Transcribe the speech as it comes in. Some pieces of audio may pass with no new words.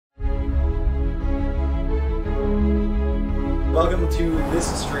Welcome to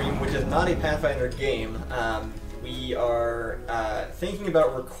this stream, which is not a Pathfinder game. We are thinking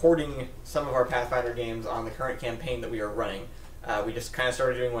about recording some of our Pathfinder games on the current campaign that we are running. We just kind of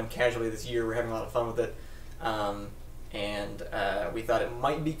started doing one casually this year. We're having a lot of fun with it. And we thought it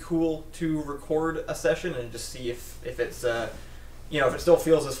might be cool to record a session and just see if it's, if it still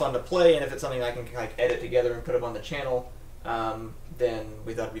feels as fun to play, and if it's something I can like edit together and put up on the channel, then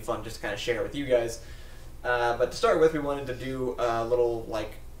we thought it'd be fun just to kind of share with you guys. But to start with, we wanted to do a little,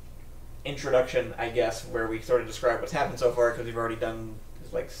 like, introduction, I guess, where we sort of describe what's happened so far, because we've already done,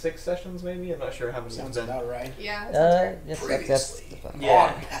 like, 6 sessions, maybe? I'm not sure how many. Sounds about right. Yeah, that's right. Previously.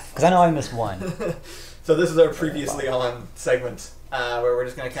 Yeah. Because I know I missed one. So this is our previously on segment, where we're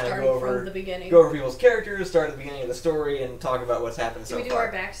just going to kind of go over people's characters, start at the beginning of the story, and talk about what's happened so far. Do we do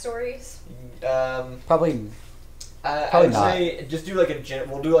our backstories? Probably I would say just do like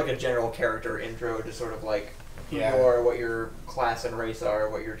we'll do like a general character intro, just sort of like who you are, what your class and race are,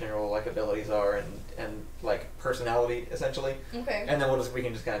 what your general like abilities are, and like personality essentially. Okay. And then we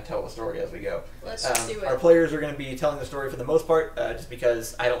can just kind of tell the story as we go. Let's do it. Our players are going to be telling the story for the most part, just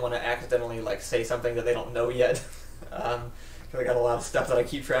because I don't want to accidentally like say something that they don't know yet. Because I got a lot of stuff that I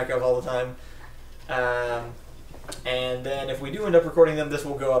keep track of all the time. And then if we do end up recording them, this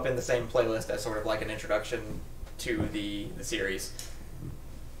will go up in the same playlist as sort of like an introduction to the series.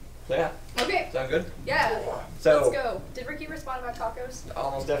 So yeah. Okay. Sound good? Yeah. So let's go. Did Ricky respond about tacos?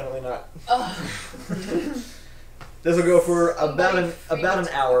 Almost definitely not. Ugh. This will go for about an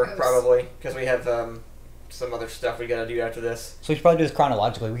hour tacos. probably, because we have some other stuff we gotta do after this. So we should probably do this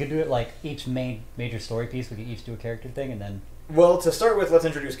chronologically. We could do it like each major story piece. We could each do a character thing, and then. Well, to start with, let's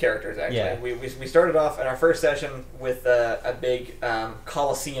introduce characters, actually. Yeah. We started off in our first session with a big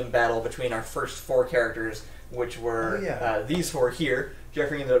Colosseum battle between our first 4 characters, which were these 4 here.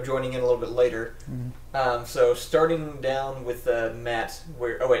 Jeffrey ended up joining in a little bit later. Mm-hmm. So starting down with Matt,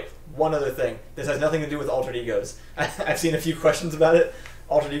 one other thing. This has nothing to do with Altered Egos. I've seen a few questions about it.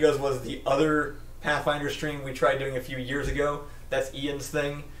 Altered Egos was the other Pathfinder stream we tried doing a few years ago. That's Ian's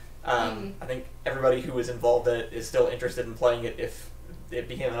thing. I think everybody who was involved in it is still interested in playing it if it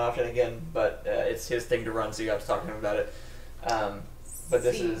became an option again, but it's his thing to run, so you have to talk to him about it. But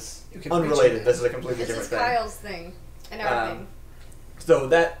this is unrelated. This is a completely different thing. This is Kyle's thing and our thing. So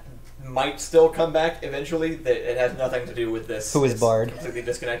that might still come back eventually. It has nothing to do with this. Who is Bard? Completely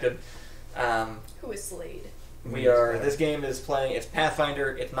disconnected. Who is Slade? This game is playing. It's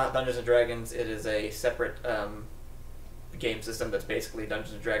Pathfinder. It's not Dungeons and Dragons. It is a separate game system that's basically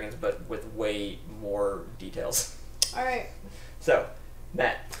Dungeons and Dragons, but with way more details. All right. So,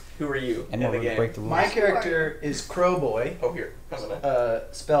 Matt, who are you in the game? Break the rules. My character is Crowboy. Oh, here. Come on.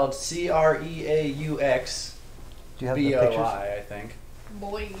 Spelled Creaux. Do you have the pictures? B-O-I, I think.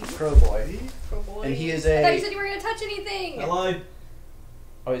 Boy. Crowboy. Boy. And he is I thought you said you weren't going to touch anything. I lied.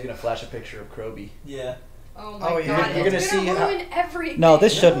 Oh, he's going to flash a picture of Crowby. Yeah. Oh my you're god. gonna It's see going to ruin everything. No,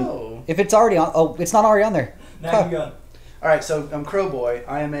 this shouldn't. No. If it's already on, it's not already on there. Now you go. Alright, so I'm Crowboy.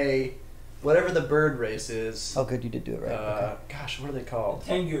 I am a, whatever the bird race is. Oh, good, you did do it right. Okay. Gosh, what are they called?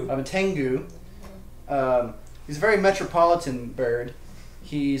 Tengu. I'm a Tengu. He's a very metropolitan bird.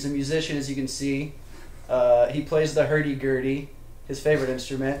 He's a musician, as you can see. He plays the hurdy-gurdy, his favorite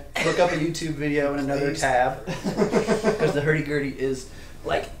instrument. Look up a YouTube video in another tab. Because the hurdy-gurdy is,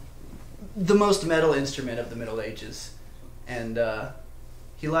 like, the most metal instrument of the Middle Ages. And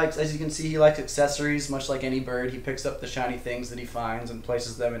he likes, as you can see, he likes accessories, much like any bird. He picks up the shiny things that he finds and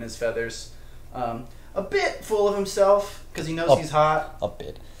places them in his feathers. A bit full of himself, because he knows he's hot. A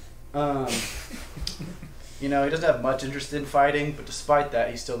bit. He doesn't have much interest in fighting, but despite that,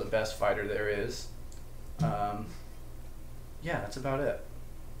 he's still the best fighter there is. Yeah, that's about it.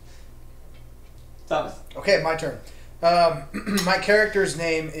 Thomas. Okay, my turn. My character's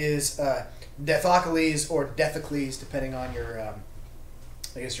name is Deathocles or Deathocles, depending on your,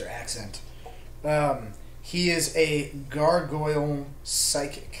 your accent. He is a gargoyle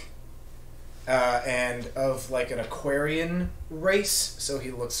psychic, and of like an Aquarian race, so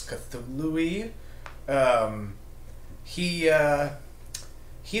he looks Cthulhu-y.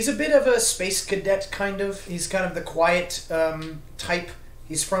 He's a bit of a space cadet, kind of. He's kind of the quiet type.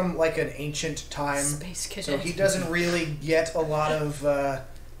 He's from like an ancient time, Space cadet. so he doesn't really get a lot of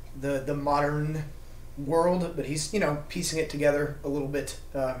the modern world, but he's piecing it together a little bit.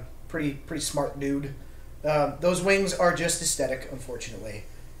 Pretty smart dude. Those wings are just aesthetic, unfortunately,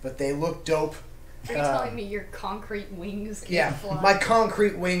 but they look dope. Are you telling me your concrete wings can fly? My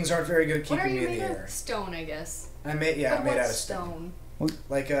concrete wings aren't very good at keeping me in the What are you made air. of? Stone, I guess. I'm made out But of what's stone.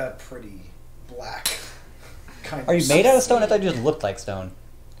 Like a pretty black kind Are of you made out of stone? I thought you just looked like stone.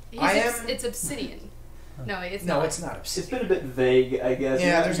 I am- It's obsidian. No, it's No, not. it's not It's obsidian. been a bit vague, I guess.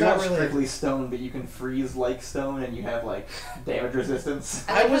 Yeah, there's you're not not really- strictly stone, but you can freeze like stone, and you have like damage resistance.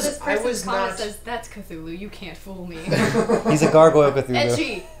 I like how was- this I person's was comment not- says, "That's Cthulhu. You can't fool me." He's a gargoyle Cthulhu.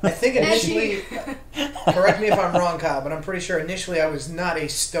 Edgy. I think initially, Edgy. correct me if I'm wrong, Kyle, but I'm pretty sure initially I was not a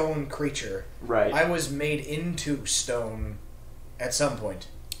stone creature. Right. I was made into stone at some point.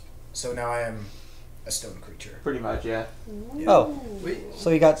 So now I am a stone creature. Pretty much, yeah. Oh, We,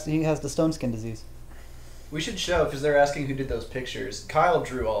 so he has the stone skin disease. we should show, because they're asking who did those pictures. Kyle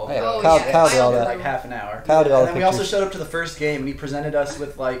drew all of Oh, yeah. those. Kyle- yeah. Kyle did all in that. like half an hour. Kyle did all And the then we also pictures. showed up to the first game, and he presented us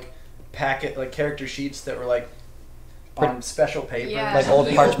with like character sheets that were like on special paper. Yeah. Like old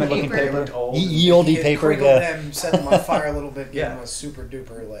Ye parchment-looking paper. They paper. looked old. Ye olde He had paper, crinkled yeah. them, set them on fire a little bit, give Yeah. them a super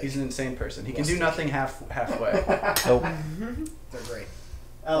duper like. He's an insane person. He can do Rustic. nothing halfway. Nope. They're great.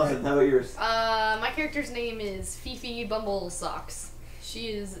 Allison, how about yours? My character's name is Fifi Bumble Socks. She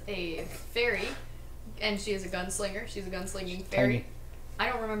is a fairy, and she is a gunslinger. She's a gunslinging fairy. Tiny. I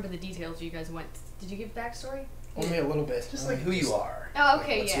don't remember the details you guys went. Did you give backstory? Only a little bit. Just like who you are. Oh,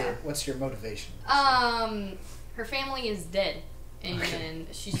 okay, what's yeah. What's your motivation? Her family is dead, and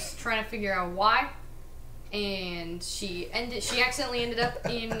she's trying to figure out why. And she accidentally ended up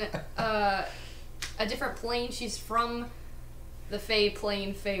in a different plane. She's from the Fey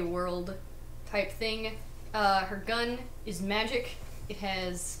plane, Fey world type thing. Her gun is magic. It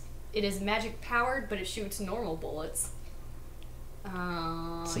is magic powered, but it shoots normal bullets.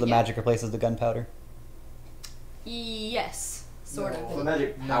 So the yeah. magic replaces the gunpowder. Yes, sort No. of. So the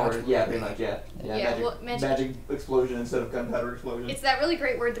magic Not power, really. yeah, pretty much, yeah. Yeah, magic, well, magic explosion instead of gunpowder explosion. It's that really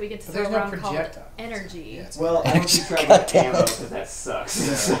great word that we get to But throw there's no around called projectile. energy. Yeah, it's Well, I don't keep track God of damn ammo it. because that sucks.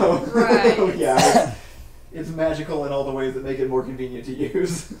 Yeah. So, Right. yeah, it's magical in all the ways that make it more convenient to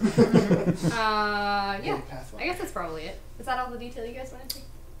use. Yeah. Pathfinder. I guess that's probably it. Is that all the detail you guys wanted to?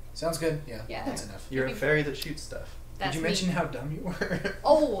 Sounds good. Yeah. Yeah. That's enough. You're a fairy that shoots stuff. That's Did you me. mention how dumb you were?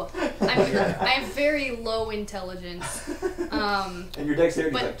 Oh, I have very low intelligence. And your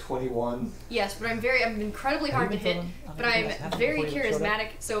dexterity is But- like 21. Yes, but I'm incredibly hard to hit. But I'm very charismatic.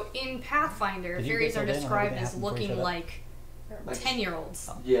 So in Pathfinder, Did you fairies get are filled in, or described did it as happen before you looking showed up? like 10-year-olds.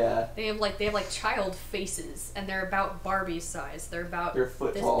 Yeah. They have like child faces, and they're about Barbie's size. They're about They're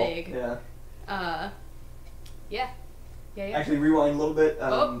foot this tall. big. Yeah. Yeah. Yeah. Actually, rewind a little bit.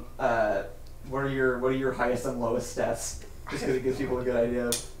 What are your highest and lowest stats? Just because it gives people a good idea.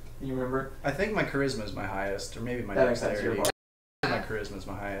 Can you remember? I think my charisma is my highest, or maybe my That makes sense. Your dexterity. bar. My charisma is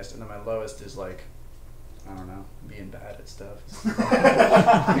my highest, and then my lowest is like, I don't know, being bad at stuff. Weird.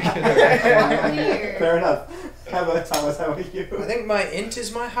 Fair enough. How about Thomas? How about you? I think my int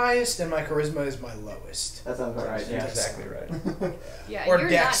is my highest and my charisma is my lowest. That sounds about right. Yeah, Yeah. exactly right. Yeah, Or you're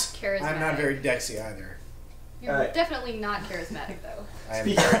dex. not charismatic. I'm not very dexy either. You're Alright. definitely not charismatic, though. I am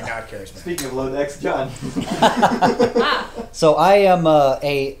Speak- very not charismatic. Speaking of low decks, John. Ah, So I am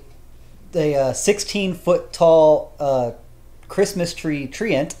a 16-foot tall Christmas tree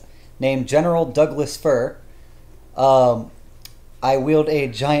treant named General Douglas Fir. I wield a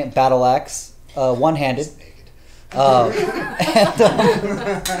giant battle axe, one-handed. He's naked.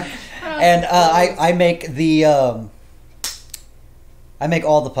 And I make the I make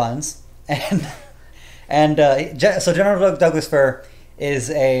all the puns, so General Douglas Fir is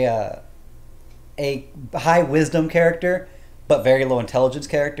a high wisdom character, but very low intelligence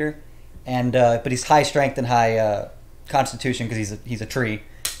character, and but he's high strength and high constitution because he's a tree,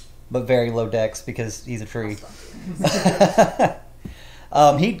 but very low dex because he's a tree.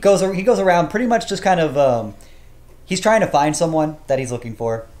 He goes around pretty much just kind of he's trying to find someone that he's looking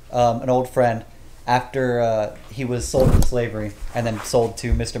for, an old friend, after he was sold into slavery and then sold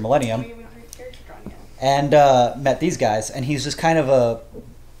to Mr. Millennium, and met these guys. And he's just kind of a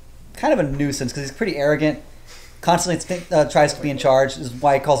nuisance because he's pretty arrogant, constantly tries to be in charge. This is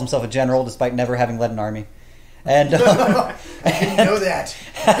why he calls himself a general despite never having led an army. And I didn't know that.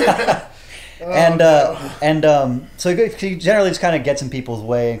 So he generally just kind of gets in people's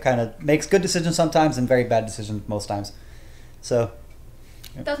way and kind of makes good decisions sometimes and very bad decisions most times. So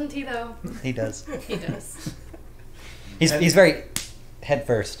doesn't he, though? he does. He does. He's very head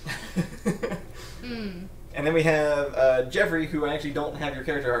first. Mm. And then we have Jeffrey, who I actually don't have your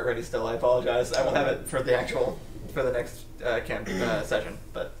character art ready still. I apologize. I will have it for the next session.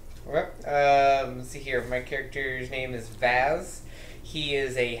 But Let's see here. My character's name is Vaz. He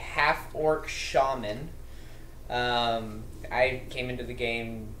is a half-orc shaman. I came into the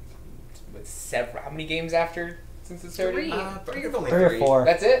game with several... How many games after since it started? Three. I think it's only Three or four.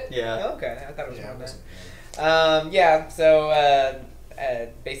 That's it? Yeah. Oh, okay. I thought it was Yeah, more it than that. So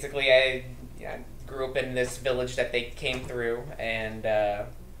basically I grew up in this village that they came through, and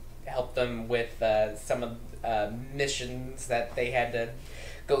help them with some of missions that they had to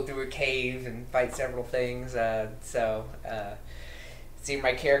go through a cave and fight several things. See,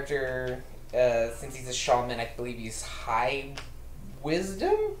 my character, since he's a shaman, I believe he's high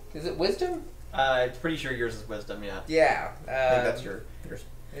wisdom? Is it wisdom? I'm pretty sure yours is wisdom, yeah. Yeah. I think that's yours.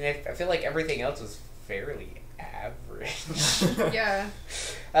 And I feel like everything else was fairly average. Yeah.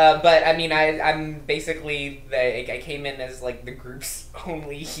 But I mean, I'm basically I came in as like the group's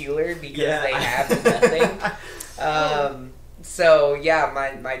only healer because they have nothing. So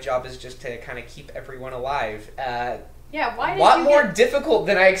yeah, my job is just to kind of keep everyone alive. Yeah, why did a lot you more difficult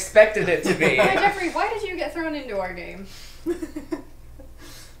than I expected it to be. Yeah, Jeffrey, why did you get thrown into our game?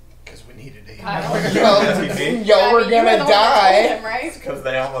 Because we needed a Kyle. Y'all were gonna die. Him, right? Because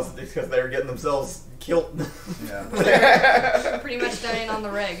they were getting themselves killed. Yeah. Pretty much dying on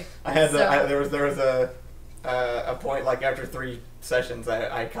the reg. There was a point like after 3 sessions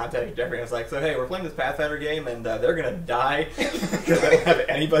I contacted Jeffrey and I was like, so hey, we're playing this Pathfinder game and they're gonna die because they don't have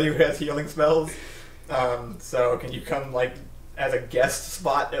anybody who has healing spells. So can you come like as a guest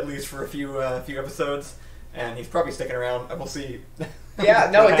spot at least for a few episodes? And he's probably sticking around. We'll see. Yeah,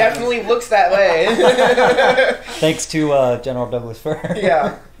 no, it definitely looks that way. Thanks to General Douglas Fir.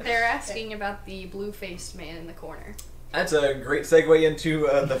 Yeah. They're asking about the blue-faced man in the corner. That's a great segue into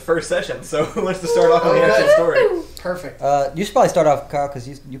the first session. So who wants to start off on the actual story? Perfect. You should probably start off, Kyle, because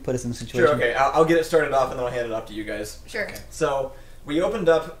you put us in the situation. Sure, okay. I'll get it started off and then I'll hand it off to you guys. Sure. Okay. So we opened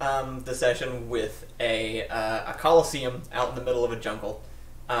up the session with a coliseum out in the middle of a jungle.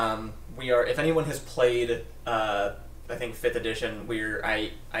 If anyone has played, I think 5th edition,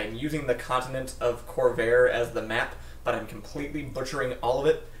 I'm using the continent of Corvair as the map, but I'm completely butchering all of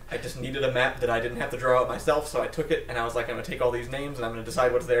it. I just needed a map that I didn't have to draw out myself, so I took it and I was like, I'm going to take all these names and I'm going to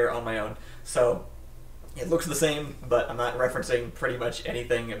decide what's there on my own. So it looks the same, but I'm not referencing pretty much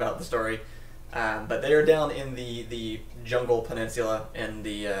anything about the story. But they are down in the jungle peninsula in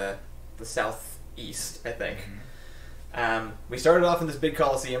the southeast, I think. We started off in this big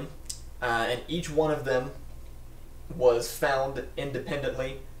coliseum, and each one of them was found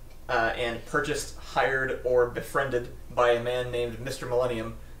independently and purchased, hired, or befriended by a man named Mr.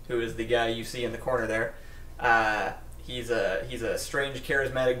 Millennium, who is the guy you see in the corner there. He's a strange,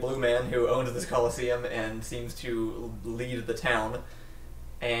 charismatic blue man who owns this coliseum and seems to lead the town.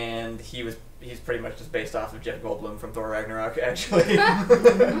 And he's pretty much just based off of Jeff Goldblum from Thor Ragnarok, actually.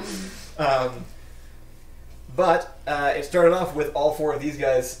 But it started off with all 4 of these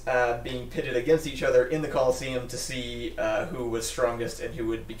guys being pitted against each other in the Coliseum to see who was strongest and who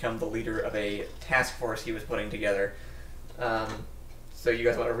would become the leader of a task force he was putting together. So you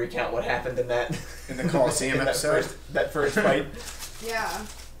guys want to recount what happened in the Coliseum episode? That first fight? Yeah.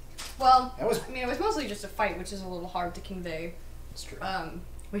 Well, it was mostly just a fight, which is a little hard to convey. It's true.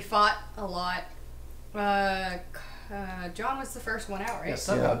 We fought a lot. John was the first one out, right? Yeah,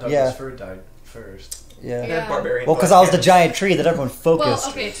 somehow Douglas Yeah. Fir died first. Yeah. Yeah. Barbarian. Well, because I was the giant tree that everyone focused.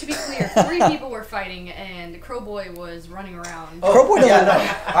 Well, okay, to be clear, 3 people were fighting, and Crowboy was running around. Crowboy doesn't yeah,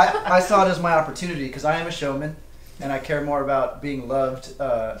 know. I saw it as my opportunity because I am a showman, and I care more about being loved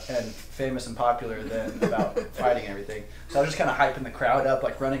and famous and popular than about fighting everything. So I was just kind of hyping the crowd up,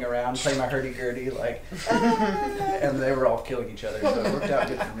 like running around, playing my hurdy-gurdy, like, and they were all killing each other. So it worked out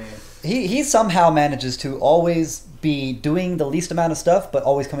good for me. He somehow manages to always be doing the least amount of stuff, but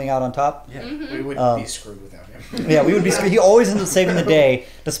always coming out on top. Yeah. We would be screwed without him. Yeah, we would be. He always ends up saving the day,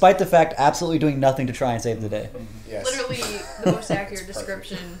 despite the fact absolutely doing nothing to try and save the day. Yes. Literally the most accurate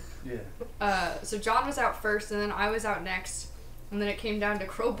description. Yeah. So John was out first, and then I was out next, and then it came down to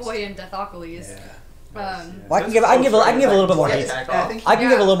Crowboy and Deathocles. Yeah. Well, I can give a little bit more Yeah, detail. I think I can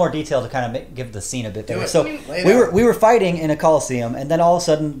give a little more detail to kind of give the scene a bit Do better. it. So Lay it we out. were fighting in a coliseum, and then all of a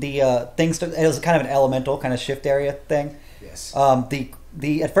sudden the things. It was kind of an elemental kind of shift area thing. Yes.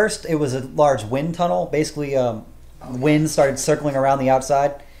 The at first it was a large wind tunnel. Basically, wind started circling around the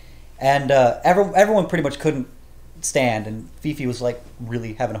outside, and everyone pretty much couldn't stand. And Fifi was like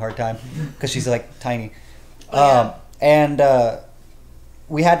really having a hard time because she's like tiny. And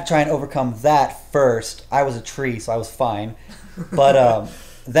we had to try and overcome that first. I was a tree, so I was fine. But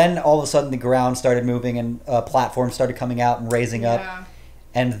then all of a sudden the ground started moving and platforms started coming out and raising up.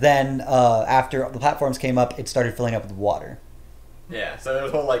 And then after the platforms came up, it started filling up with water. Yeah, so it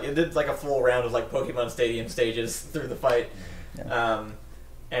was whole it did like a full round of like Pokemon Stadium stages through the fight. Yeah.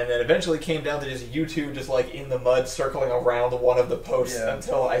 And then eventually came down to just you two just like in the mud circling around one of the posts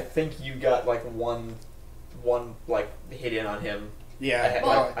until I think you got like one like hit in on him. Yeah,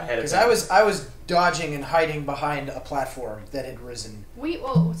 ahead of because him. I was dodging and hiding behind a platform that had risen.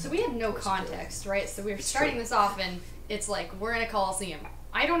 So we had no context, right? So we were starting this off, and it's like we're in a coliseum.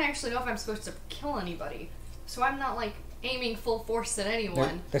 I don't actually know if I'm supposed to kill anybody. So I'm not, like, aiming full force at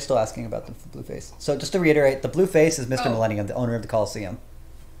anyone. They're still asking about the blue face. So just to reiterate, the blue face is Mr. Oh. Millennium, the owner of the Coliseum.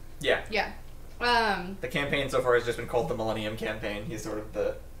 Yeah. Yeah. The campaign so far has just been called the Millennium Campaign. He's sort of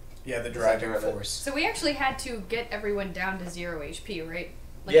the driving center of it. force. So we actually had to get everyone down to 0 HP, right?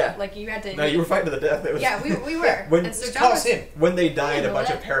 Like, Yeah. Like you had to... No, you were fighting to the death. It was Yeah, we were. When- and so It's John was, Coliseum. when they died, Yeah, a bunch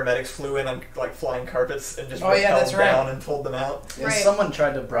no, of paramedics flew in on like flying carpets and just Oh, yeah, rappelled that's right. down and pulled them out. And Right. someone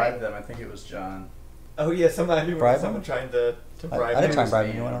tried to bribe them. I think it was John. Oh yeah, I knew Bribe someone trying to bribe. I didn't him. try and bribe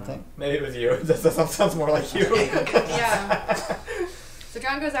me, anyone, I I don't don't think. Maybe it was you. That sounds more like you. Yeah. So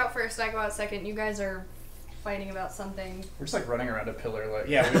John goes out first, I go out second. You guys are fighting about something. We're just like running around a pillar, like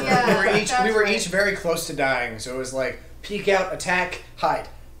Yeah, we were, Yeah, we were each that's we were right. each very close to dying, so it was like peek out, attack, hide,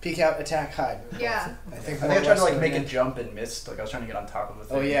 peek out, attack, hide. Yeah. I think I more think I or tried to less like make a yeah. jump and missed. Like I was trying to get on top of a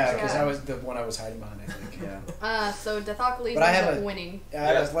thing. Oh yeah, so- because Yeah. I was the one I was hiding behind. I think. yeah. So Deathocles But I ends have up a- winning. It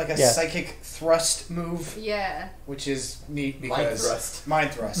was like a Yeah. psychic thrust move, Yeah. which is neat Mind because thrust.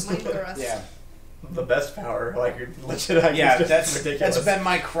 mind thrust. Mind thrust. Yeah, The best power, like you're legit. yeah, it's just that's ridiculous. that's been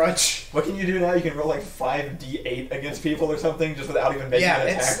my crutch. What can you do now? You can roll like 5d8 against people or something just without even making Yeah, an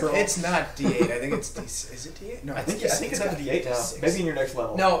attack it's roll. it's not D8. I think it's D. Is it D8? No, I think it's it's up to d8 now. D6. Maybe in your next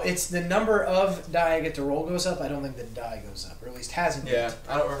level. No, it's the number of die I get to roll goes up. I don't think the die goes up, or at least hasn't Yeah, yet.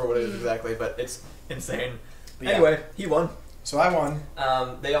 I don't remember what it is exactly, but it's insane. But yeah. Anyway, he won. So I won.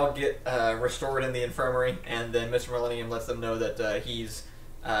 They all get restored in the infirmary, and then Mr. Millennium lets them know that he's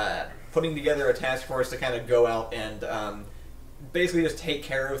putting together a task force to kind of go out and basically just take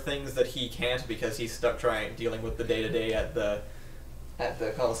care of things that he can't because he's stuck dealing with the day-to-day at the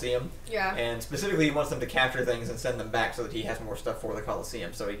Coliseum. Yeah. And specifically, he wants them to capture things and send them back so that he has more stuff for the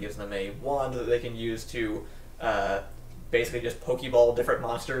Coliseum. So he gives them a wand that they can use to basically just Pokeball different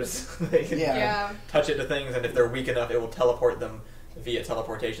monsters. They can Yeah. Yeah. touch it to things, and if they're weak enough, it will teleport them via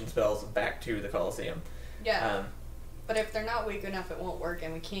teleportation spells back to the Coliseum. Yeah. But if they're not weak enough, it won't work,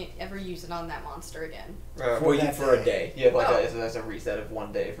 and we can't ever use it on that monster again. For that a day. day. You have like Oh. that's a reset of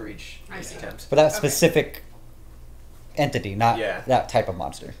 1 day for each I see. attempt. For that Okay. specific entity, not Yeah. that type of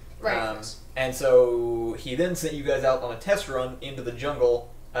monster. Right. And so he then sent you guys out on a test run into the jungle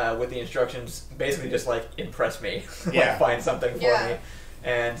with the instructions, basically just like impress me, Yeah. like find something for Yeah. me,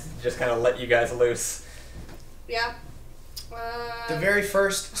 and just kind of let you guys loose. Yeah. The very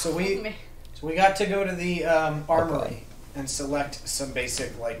first, so we got to go to the armory and select some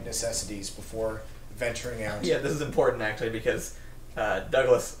basic like necessities before venturing out. Yeah, this is important actually because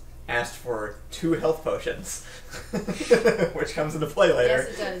Douglas asked for 2 health potions, which comes into play later.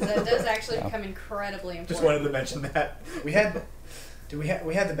 Yes, it does. That does actually Yeah. become incredibly important. Just wanted to mention that. We had, we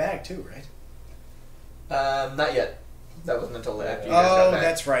had the bag too, right? Not yet. That wasn't until after you guys got Oh, back.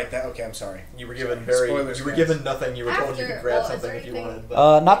 that's right. Okay, I'm sorry. You were given Sorry. very. Spoilers, you were guys. given nothing. You were told you After- could grab well, is something there if you anything- wanted.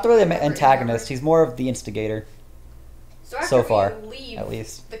 But Not really the Remember- antagonist. He's more of the instigator, So after so far, we leave at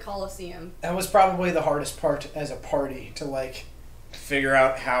least. the Coliseum, That was probably the hardest part as a party to like figure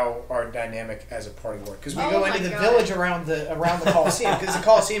out how our dynamic as a party worked because we Oh go my into the God. village around the Coliseum because the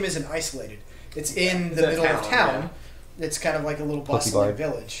Coliseum isn't isolated. It's in the It's a middle of town, town. It's kind of like a little bustling Boulevard.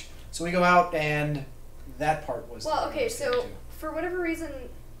 village. So we go out and that part was. well, the okay, hardest thing so to do. for whatever reason,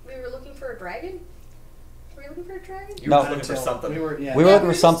 we were looking for a dragon. Were we looking for a dragon? you No. were looking for Until something. We were, yeah. We were Yeah, looking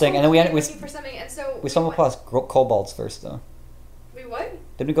for just something, and then we totally had- looking for something, and so We stumbled across kobolds first, though. We what?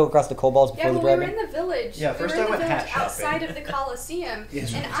 Didn't we go across the kobolds before Yeah, the well, we were dragon? in the village. Yeah, we first were in I the went hat village shopping. outside of the Coliseum,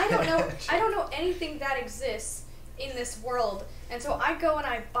 Yes, and we I don't did. know. I don't know anything that exists in this world, and so I go and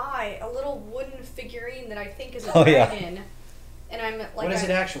I buy a little wooden figurine that I think is a Oh, yeah. dragon, and I'm like, What is it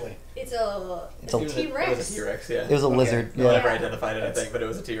actually? It's a It's a- It was T-Rex. It was a T-Rex, yeah. It was a Okay. lizard. No one Yeah. ever identified it, I That's- think, but it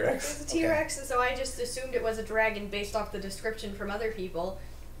was a T-Rex. It's a T-Rex, and so I just assumed it was a dragon based off the description from other people.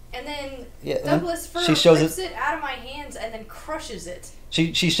 And then Yeah, and Douglas Fir she shows rips it out of my hands and then crushes it.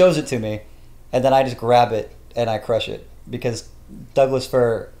 She shows it to me, and then I just grab it and I crush it because Douglas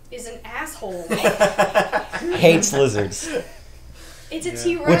Fir Is an asshole. hates lizards, It's a Yeah.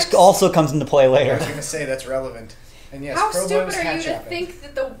 T-Rex. which also comes into play I was later. gonna say that's relevant. And yes, How Pro Boy stupid was are hat you to shopping. think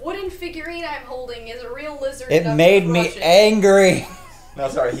that the wooden figurine I'm holding is a real lizard? It enough to made me crush it? angry. No,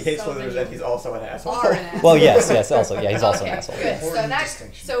 sorry, he hates So lizards many and he's also an asshole. Are an asshole. Well, yes, also, yeah, he's also okay, an asshole. Good. Yeah. So Important that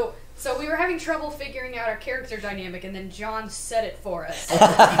distinction. so we were having trouble figuring out our character dynamic, and then John said it for us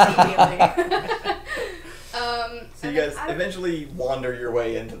immediately. So and you then guys I don't- eventually wander your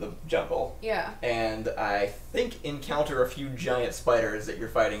way into the jungle, Yeah. and I think encounter a few giant spiders that you're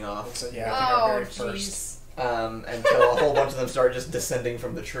fighting off. So, yeah, I think our Oh, very first. jeez. Until a whole bunch of them start just descending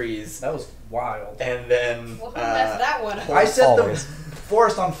from the trees. That was wild. And then Well, who messed that one up? I set Always. the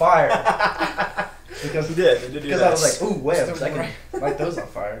forest on fire. Because He did. He did do because that. I was like, ooh, webs. Still I can light those on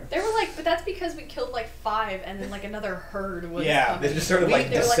fire. They were like, but that's because we killed like 5, and then like another herd was Yeah, coming. They just started like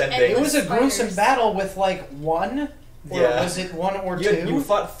They were, like, descending. It was a gruesome Spiders. battle with like one, or Yeah. was it one or you, two? you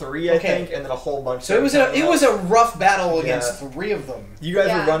fought 3, I Okay. think, and then a whole bunch. So it was a rough battle against Yeah. 3 of them. You guys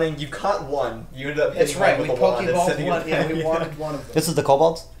Yeah. were running. You caught one. You ended up That's hitting right. one We with a wand and pokeballed sending it one. Yeah, back. we wanted one of them. This is the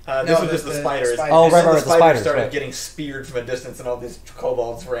kobolds? This No, was just the the spiders. spiders. Oh, As right, soon right, as the spiders spiders, started right. getting speared from a distance, and all these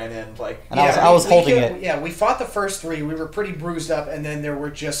kobolds ran in. Like, And I was holding killed- it. Yeah, we fought the first 3. We were pretty bruised up, and then there were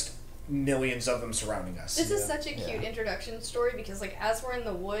just millions of them surrounding us. This is such a cute introduction story because, like, as we're in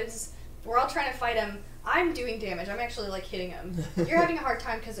the woods, we're all trying to fight him. I'm doing damage. I'm actually like hitting him. You're having a hard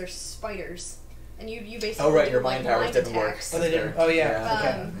time because there's spiders, and you basically oh right, do, your like, mind powers mind didn't work. attacks. Oh, they didn't. Oh yeah.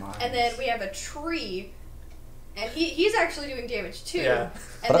 Okay. And then we have a tree, and he's actually doing damage too. Yeah.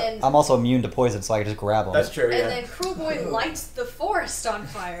 And But then I'm also immune to poison, so I can just grab them. That's true. Yeah. and then Cruel Boy lights the forest on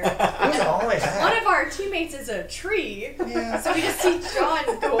fire. It was always One of our teammates is a tree, Yeah. so we just see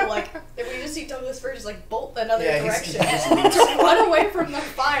John go like, we just see Douglas Fir just like bolt another Yeah, direction he's- to run away from the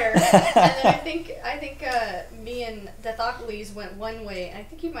fire. And then I think me and Deathocles went one way, and I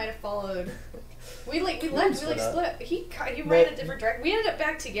think he might have followed. We left, we like split up. He ran a different direction. We ended up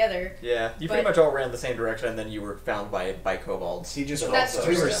back together. Yeah, you pretty But- much all ran the same direction, and then you were found by kobolds. He just That's also-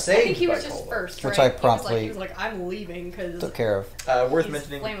 true. we were I saved think he by was just kobolds. first, Which right? I He promptly was like I'm leaving because took care of. Worth he's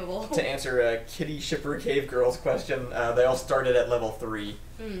mentioning flammable. to answer Kitty Shipper Cave Girl's question. They all started at level 3,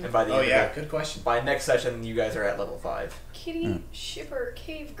 and by the Oh end yeah, of good question. by next session, you guys are at level 5. Kitty Shipper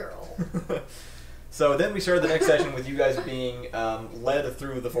Cave Girl. So then we started the next session with you guys being led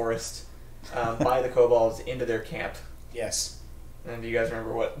through the forest by the kobolds into their camp. Yes. And do you guys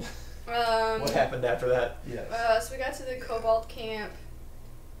remember what happened after that? Yes. So we got to the Cobalt camp.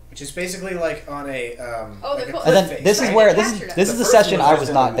 Which is basically like on a Oh, the like a co- cliff And then face, this is right? where They this captured us. is The the first session one I was was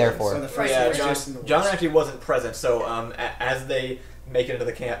in not the there So for. the first Yeah, one was John, just in the woods. John actually wasn't present, so as they make it into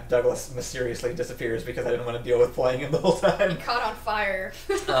the camp, Douglas mysteriously disappears because I didn't want to deal with playing him the whole He time. caught on fire.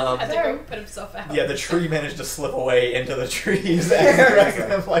 Had to go put himself out. Yeah, the tree managed to slip away into the trees as the rest of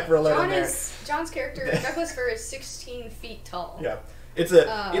them like were let in there. John's character, Douglas Fir, is 16 feet tall. Yeah. It's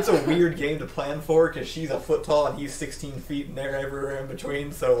a weird game to plan for because she's a foot tall and he's 16 feet and they're everywhere in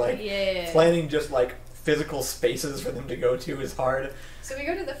between. So like Yeah. planning just like physical spaces for them to go to is hard. So we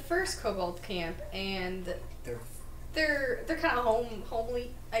go to the first Cobalt camp, and They're- they're kind of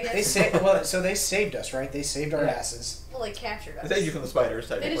homely, I guess. They they saved us, right? They saved our asses. Well, they captured us. They saved you from the spiders,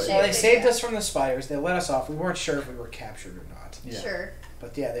 They technically. just Well, they They- saved yeah. us from the spiders. They let us off. We weren't sure if we were captured or not. Yeah. Sure.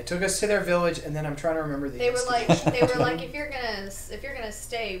 But yeah, they took us to their village, and then I'm trying to remember the. They were like, instigation. if you're gonna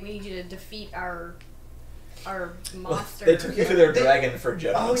stay, we need you to defeat our monster. They took you to their dragon for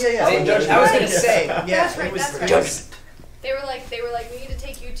judgment. Oh, yeah, yeah. They- I was gonna say, yeah, That's right, it was that's right. just- They were like, we need to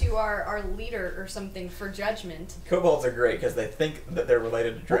take you to our leader or something for judgment. Kobolds are great because they think that they're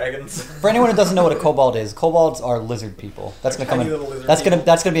related to dragons. For anyone who doesn't know what a kobold is, kobolds are lizard people. That's They're gonna come tiny in. little lizard That's people.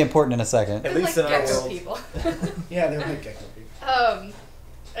 gonna be important in a second. At They're least like in our gecko world. people. Yeah, they're like gecko people.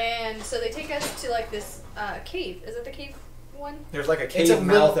 And so they take us to like this cave. Is it the cave one? There's like a It's cave a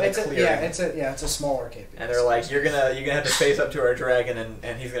mouth and a it's a, clearing. yeah, it's a smaller cave. And they're like, you're gonna have to face up to our dragon,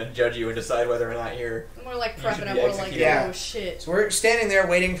 and he's gonna judge you and decide whether or not you're. And we're like You should prepping up. be We're like, executed. Yeah. oh shit. So we're standing there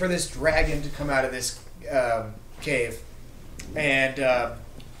waiting for this dragon to come out of this cave, and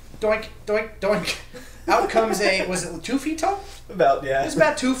doink, doink, doink. Out comes was it 2 feet tall? About It was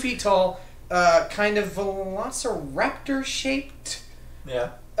about 2 feet tall, kind of velociraptor shaped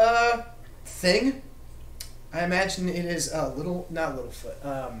yeah. thing. I imagine it is not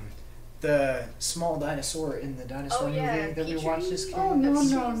Littlefoot. The small dinosaur in the dinosaur Oh, yeah, movie that we Petrie? watched this kid. Oh, no,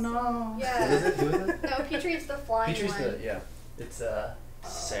 no, no. Yeah. Who is it? Who is it? No, Petrie's the flying Petrie's one. the, yeah. It's,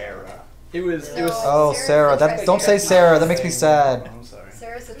 Sarah. It was. No. Oh, Sarah. That don't say Sarah. That makes me sad. I'm sorry.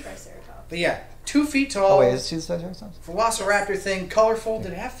 Sarah's the Triceratops. But yeah, 2 feet tall. Oh wait, is she the Triceratops? Velociraptor thing, colorful.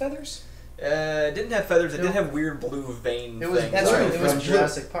 Did it have feathers? It didn't have feathers. It did have weird blue vein It was- things. that's right, it was From blue.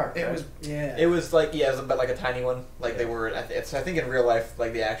 Jurassic Park. It right? was, yeah. It was like it was a bit like a tiny one. Like they were. I think in real life,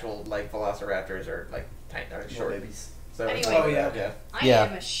 like the actual like velociraptors are like tiny, are Little short. babies. So it's Anyway. like Oh, yeah, that, okay. I Yeah.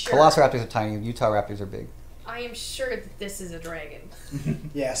 am sure. Velociraptors are tiny. Utah raptors are big. I am sure that this is a dragon.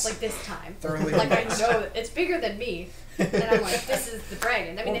 Yes. Like this time. Thoroughly Like I convinced. know it's bigger than me, and I'm like, this is the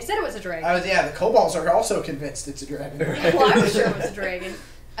dragon. I mean, they said it was a dragon. Yeah, the kobolds are also convinced it's a dragon. Well, I was sure it was a dragon.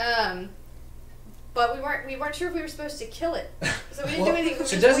 But we weren't sure if we were supposed to kill it, so we didn't do anything. We were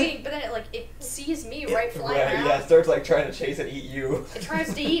so just doesn't- waiting. But then it sees me right flying Right, around. yeah, it starts like trying to chase and eat you. It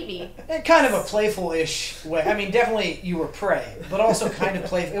tries to eat me. In kind of a playful-ish way. I mean, definitely you were prey, but also kind of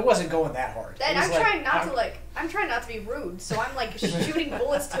playful. It wasn't going that hard. And It was I'm like, trying not to like I'm trying not to be rude, so I'm like shooting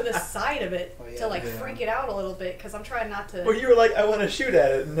bullets to the side of it to like freak it out a little bit because I'm trying not to. Well, you were like, I want to shoot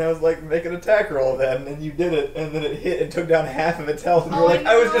at it, and I was like, make an attack roll then, and you did it, and then it hit and took down half of its health, and you were like,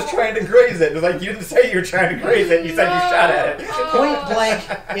 I was just trying to graze it. It was like, you didn't say you were trying to graze it, you said you shot at it. Point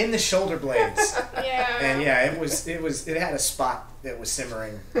blank in the shoulder blades. Yeah. And yeah, it had a spot that was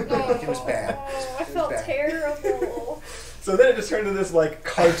simmering. It was bad. Oh, I felt terrible. So then it just turned into this like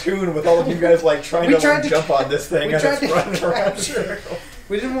cartoon with all of you guys like trying to like, jump on this thing we and tried it's to running around. capture it.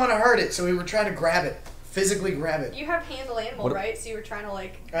 We didn't want to hurt it, so we were trying to grab it, physically grab it. You have handle animal, right? So you were trying to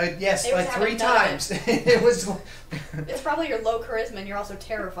like. Yes, It was like having 3 none of times. It was. It's probably your low charisma, and you're also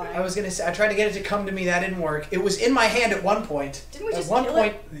terrifying. I was gonna say I tried to get it to come to me. That didn't work. It was in my hand at one point. Didn't we just at one kill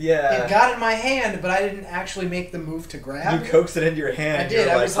point? Yeah. It got in my hand, but I didn't actually make the move to grab. You coaxed it into your hand. I did.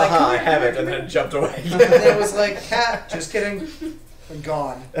 You were I was like, haha, come I here, have come it, here, and then come it jumped away. And then it was like, cat, just kidding. And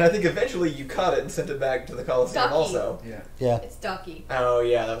gone. And I think eventually you caught it and sent it back to the Coliseum Ducky. also. Yeah. Yeah. It's Ducky. Oh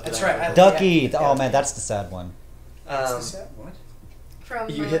yeah, that was That's the right. night. Ducky. Yeah. Oh man, that's the sad one. What? From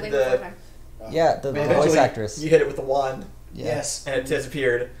You hit Lady the- Before Time. Yeah, the Eventually, voice actress. You hit it with the wand, Yeah. Yes. and it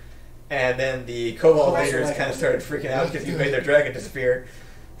disappeared. And then the Kobold Oh, Raiders like- kind of started freaking out because you made their dragon disappear.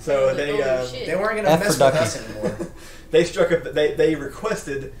 So Like, they holy shit. They weren't gonna F for mess with Ducky. us anymore. they struck up. They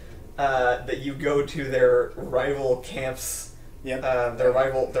requested that you go to their rival camps. Yep. Their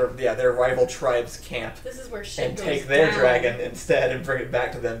rival tribe's camp. This is where shit And goes take their down. dragon instead and bring it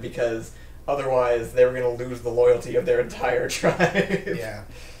back to them because otherwise they were going to lose the loyalty of their entire tribe. Yeah.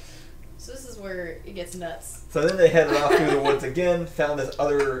 So this is where it gets nuts. So then they headed off through the woods again, found this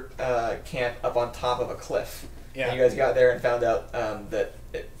other camp up on top of a cliff. Yeah. And you guys got there and found out that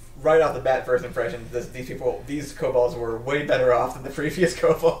right off the bat, first impression, these kobolds were way better off than the previous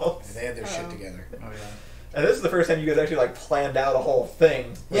kobolds. They had their shit Uh-oh. together. Oh yeah. And this is the first time you guys actually like planned out a whole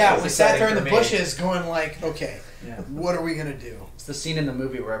thing. which Yeah, was we sat there in exciting the for me. bushes going like, okay, Yeah. what are we gonna do? It's the scene in the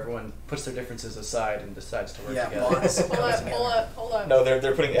movie where everyone puts their differences aside and decides to work Yeah, together. bonds. Hold up. No,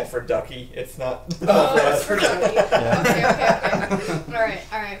 they're putting F for Ducky. It's not. Oh, for it's us. for Ducky. Yeah. Okay.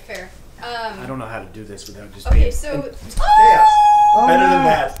 All right, fair. I don't know how to do this without just Okay, being... so. Chaos. Oh, Better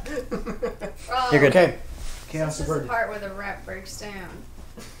no. than that. You're good. Okay. This Chaos is the averted. part where the rap breaks down.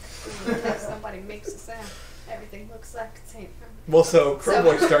 When somebody makes a sound. Everything looks like it's him. Well, so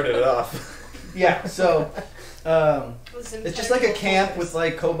Crowboy started it off. Yeah, so Listen, it's just like a camp with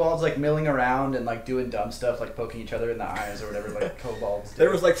like kobolds like milling around and like doing dumb stuff like poking each other in the eyes or whatever like kobolds do. There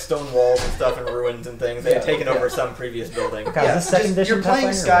was like stone walls and stuff and ruins and things. They had Yeah. taken over some previous building. Okay, Yeah, is this second just- edition you're playing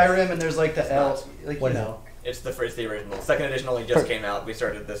Pathfinder or- Skyrim and there's like the elves, like What you is know. It's the original. Second edition only just came out. We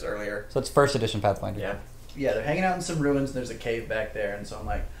started this earlier. So it's first edition Pathfinder. Yeah. Yeah, they're hanging out in some ruins and there's a cave back there and so I'm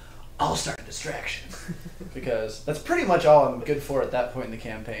like, I'll start a distraction. Because that's pretty much all I'm good for at that point in the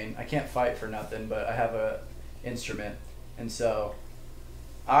campaign. I can't fight for nothing, but I have a instrument. And so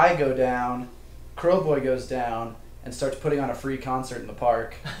I go down, Crowboy goes down, and starts putting on a free concert in the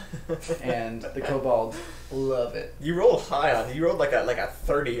park. And the kobolds love it. You rolled high on. You rolled like a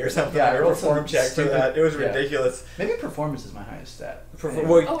 30 or something. Yeah, I on your rolled perform some check for stupid- that. It was yeah. ridiculous. Maybe performance is my highest stat. Well,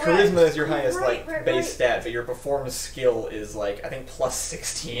 Oh, right. charisma is your highest Right, base stat, but your performance skill is like I think plus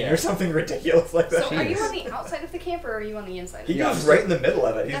 16 or something ridiculous like that. So are you on the outside of the camp or are you on the inside? He of the goes camp? right in the middle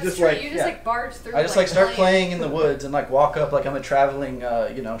of it. He's That's just true. like You just yeah. like barge through. I just like start playing in the woods and like walk up like I'm a traveling,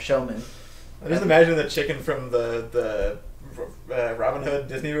 showman. I just imagine the chicken from the Robin Hood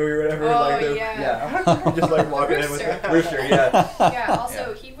Disney movie or whatever. Oh like the, yeah. just like walking in with Rooster. the rooster. Yeah. Yeah. Also,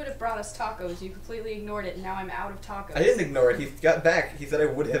 Yeah. he would have brought us tacos. You completely ignored it, and now I'm out of tacos. I didn't ignore it. He got back. He said I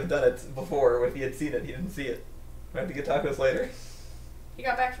would have done it before if he had seen it. He didn't see it. I had to get tacos later He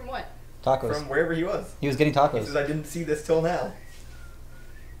got back from what? Tacos. from wherever he was. He was getting He tacos. says I didn't see this till now.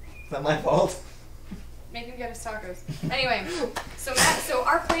 It's not my fault. Make him get his tacos. Anyway, so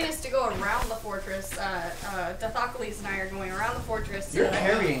our plan is to go around the fortress. Dathocles and I are going around the fortress. You're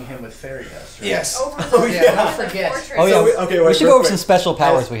carrying him with fairy dust, right? Yes. Over Oh, the, yeah. over Don't the forget. fortress. Oh, yeah. So okay, wait, We should real go over quick. some special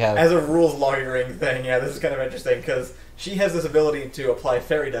powers as, we have. As a rules lawyering thing, yeah, this is kind of interesting because she has this ability to apply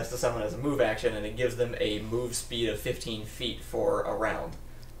fairy dust to someone as a move action, and it gives them a move speed of 15 feet for a round.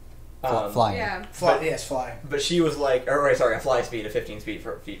 Flying. Yeah. Fly. Yes, fly. But she was like, a fly speed of 15 feet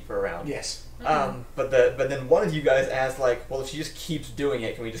for a round. Yes. But then one of you guys asked like, well, if she just keeps doing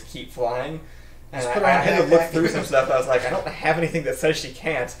it, can we just keep flying? And Just put I her on had a to look backpack. through some stuff. I was like, I don't have anything that says she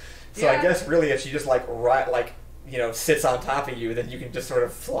can't. So I Yeah. guess really, if she just sits on top of you, then you can just sort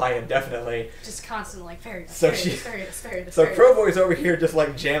of fly indefinitely. Just constant like fairy dust. So fairy she- dust, fairy dust, fairy dust, So fairy dust. Crowboy's over here just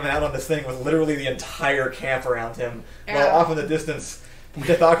like jamming out on this thing with literally the entire camp around him, Yeah. while off in the distance,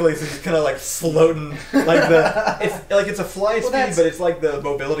 Deathocles is just kind of like floating, it's a fly speed, but it's like the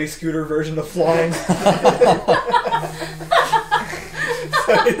mobility scooter version of flying.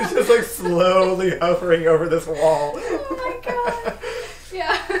 So he's just like slowly hovering over this wall. Oh my god.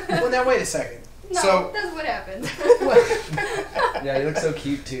 Yeah. Well, now wait a second. No, So- that's what happened. Yeah, you look so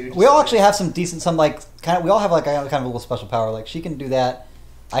cute too. We all actually have we all have like a kind of a little special power. Like she can do that.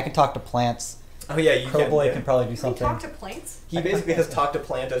 I can talk to plants. Oh yeah, you Crowboy can probably do We something. talk to plants? He basically has talked to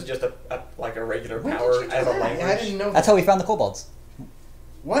plant as just a regular When did power you do as a that? language. I didn't know. That's how we found the kobolds.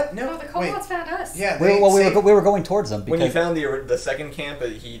 What? No, No. the wait. kobolds found us. Yeah. We, They well, say- we were going towards them When you because found the second camp,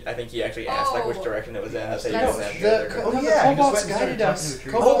 I think he actually asked like which Oh. direction it was in. That's how you That's- found The Oh, the yeah, you just kobolds went and guided started us. talking to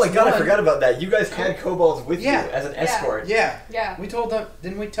a tree. Oh my god, I Kobolds forgot about that. You guys had kobolds with Yeah. you as an Yeah. escort. Yeah. Yeah. We told them.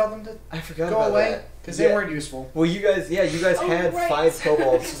 Didn't we tell them to I forgot go about away that. because Yeah. they weren't useful? Well, you guys Oh, had right. 5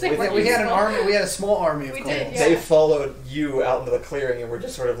 kobolds They with were you. We had an army. We had a small army of We kobolds. did, yeah. They followed you out into the clearing and were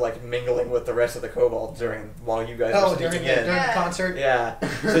just sort of like mingling with the rest of the kobolds while you guys Oh, were during sneaking the, in. during the Yeah. concert. Yeah.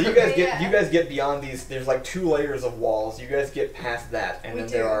 So you guys Yeah. get beyond these. There's like 2 layers of walls. You guys get past that, and We then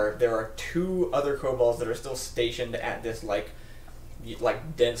do. there are 2 other kobolds that are still stationed at this like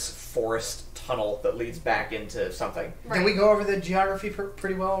dense forest tunnel that leads back into something. Right. Did we go over the geography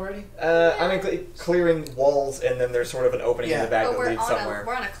pretty well already? I mean, clearing walls, and then there's sort of an opening in Yeah. the back Oh, that we're leads somewhere.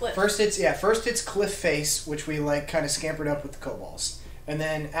 on a cliff. First it's cliff face, which we like kind of scampered up with the kobolds, and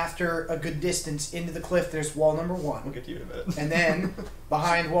then after a good distance into the cliff, there's wall number We'll 1, get to you in a minute. and then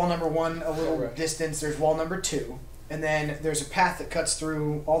behind wall number 1, a little Right. distance, there's wall number 2, and then there's a path that cuts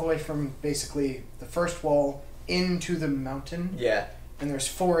through all the way from basically the first wall into the mountain, Yeah. and there's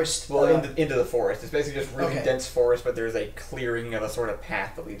forest. Well, into the forest. It's basically just really Okay. dense forest, but there's a clearing of a sort of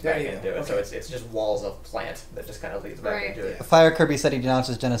path that leads There back you into go. it. So Okay. it's just walls of plant that just kind of leads back Right. into it. Fire Kirby said he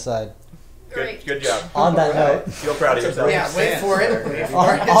denounces genocide. Great. Good job. On that note, Feel proud of yourself. yeah, wait for it.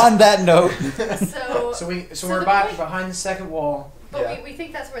 on that note, So, So we're the back point- behind the second wall, but Yeah. we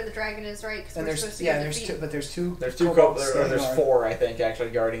think that's where the dragon is, right? Because and we're there's supposed to there's defeat. 2, but there's 2. There's 2 kobolds kobolds, or standing there's guard. 4, I think, actually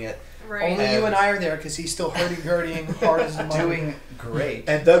guarding it. Right. Only you and I are there because he's still hurdy-gurdying hard as a mother. Doing great.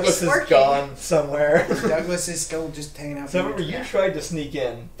 And Douglas It's is working. gone somewhere. Douglas is still just hanging out. So I remember you Yeah. tried to sneak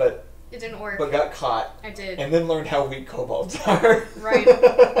in, but It didn't work. got caught, I did. and then learned how weak kobolds are. Right.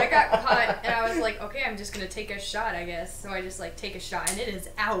 I got caught, and I was like, okay, I'm just gonna take a shot, I guess. So I just like take a shot, and it is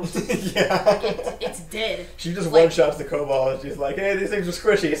out. Yeah. It's dead. She just Like- one-shots the kobold, and she's like, "Hey, these things are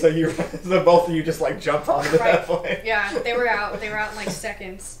squishy." So both of you just like jump on it at Right. that point. Yeah, they were out. They were out in like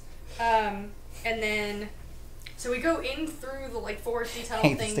seconds. And then, so we go in through the like foresty tunnel Hey,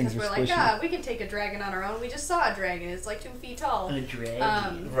 these thing things because are we're like, squishy. ah, we can take a dragon on our own. We just saw a dragon. It's like 2 feet tall.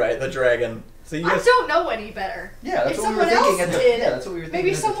 Right, the dragon. So you I guys, don't know any better. Yeah, that's If what we were someone thinking. else did, Yeah, that's what we were thinking. Maybe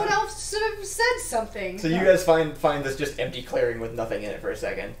at the someone time. else should have said something. so you guys find this just empty clearing with nothing in it for a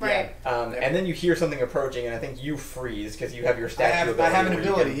second. Right. And then you hear something approaching, and I think you freeze because you have your statue ability. I have an where you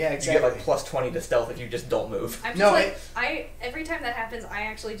ability, can- yeah, You get like exactly. plus 20 to stealth if you just don't move. I'm just No, like, every time that happens, I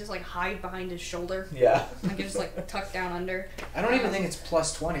actually just like hide behind his shoulder. Yeah. Like I just like tuck down under. I don't even think it's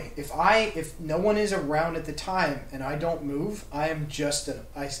plus 20. If no one is around at the time and I don't move, I am just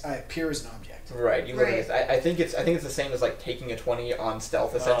I appear as an object. Right. You literally. Right. I think it's the same as like taking a 20 on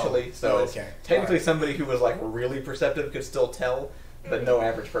stealth essentially. Oh, So it's okay. technically Alright. somebody who was like really perceptive could still tell, but no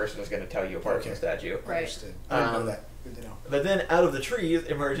average person is going to tell you apart from Okay. the statue. Right. Understood. I didn't know Um, that. Good to know. But then out of the trees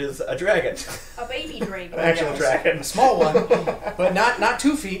emerges a dragon, A baby dragon. an actual Yeah, dragon. A small one, but not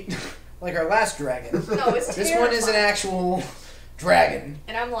 2 feet like our last dragon. No, it's This one is an terrifying. actual dragon.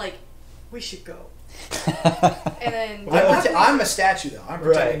 And I'm like, we should go. And then I'm a statue though. I'm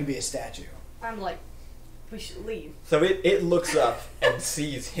pretending Right. to be a statue. I'm like, we should leave. So it looks up and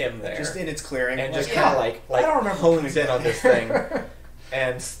sees him there, Just in its clearing. and just Yeah. kind of like I don't remember hones coming in on back this there. thing,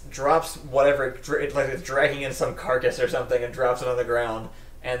 and drops whatever like it's dragging in some carcass or something, and drops it on the ground,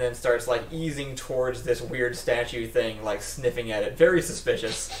 and then starts like easing towards this weird statue thing, like sniffing at it, very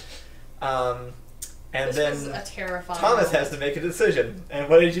suspicious. And This then was a terrifying Thomas moment. has to make a decision. And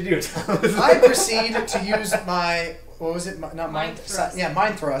what did you do, Thomas? I proceed to use my what was it? Not Mind thrust. Yeah,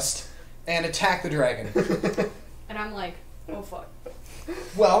 mind thrust, and attack the dragon. And I'm like, oh fuck.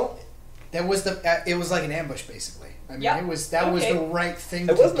 Well, that was it was like an ambush basically. I mean, Yep. was Okay. the right thing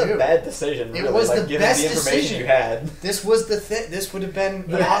It to wasn't do. a bad decision. It Really, was like, the given best the information decision. you had. This was the thing. This would have been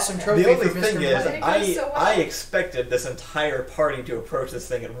an The- awesome trophy The only for Mr. thing is, It Millennium. goes so well. I expected this entire party to approach this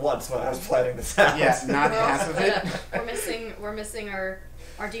thing at once when I was planning this out. Yeah, not We're half also of it. We're missing our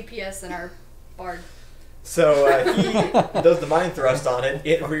DPS and our bard. So he does the mind thrust on it.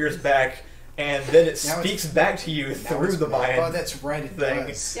 It rears back, and then it Now speaks back to you Now through it's the back. mind Oh, that's right. It thing.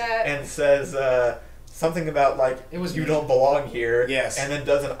 does. Yeah. and says, something about like It was you me. don't belong here. Yes. And then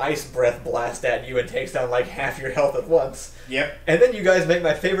does an ice breath blast at you and takes down like half your health at once. Yep. And then you guys make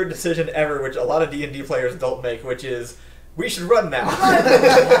my favorite decision ever, which a lot of D&D players don't make, which is we should run now.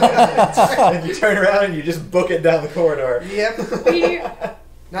 And you turn around and you just book it down the corridor. Yep. We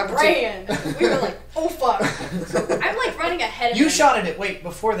Not particularly. ran. We were like, oh fuck. I'm like running ahead of You him. shot at it. Wait,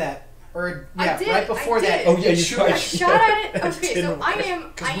 before that, or I yeah, did, right before I that. did. Oh yeah, you shoot tried. I shot at it. Okay, so Didn't I work. am.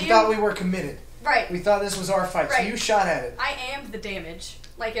 Because we thought we were committed. Right. We thought this was our fight, so Right. you shot at it. I am the damage,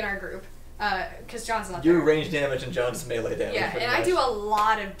 like in our group, because John's not You're there. range damage and John's melee damage. Yeah, pretty and I much. do a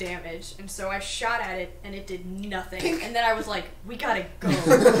lot of damage, and so I shot at it, and it did nothing. And then I was like, we gotta go.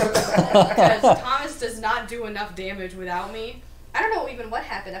 Because Thomas does not do enough damage without me. I don't know even what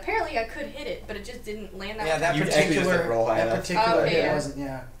happened. Apparently I could hit it, but it just didn't land that Yeah, much. that You actually just didn't roll high enough. particular Okay, hit yeah. wasn't.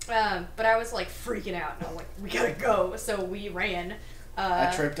 Yeah. But I was like freaking out, and I'm like, we gotta go. So we ran.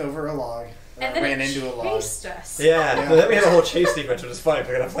 I tripped over a log. And then ran it into a log. chased us. Yeah, so then we had a whole chase sequence, which is funny.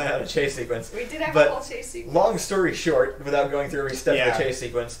 We're gonna plan out a chase sequence. We did have But a whole chase sequence. Long story short, without going through every step of Yeah. the chase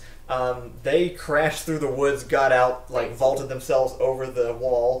sequence, they crashed through the woods, got out, like vaulted themselves over the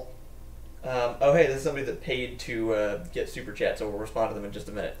wall. Oh hey, this is somebody that paid to get super chat, so we'll respond to them in just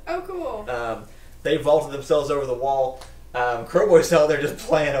a minute. Oh, cool. They vaulted themselves over the wall. Crowboy's out there just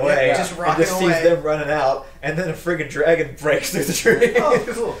playing away. Yeah, just and rocking just away. sees them running out, and then a friggin' dragon breaks through the trees. Oh,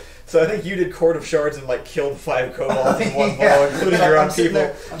 cool. So I think you did Court of Shards and like killed 5 kobolds in one Yeah. blow, including So your own I'm sitting people.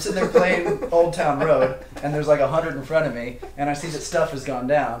 there- I'm sitting there playing Old Town Road, and there's like 100 in front of me, and I see that stuff has gone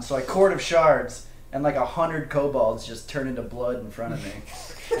down. So I Court of Shards, and like 100 kobolds just turn into blood in front of me.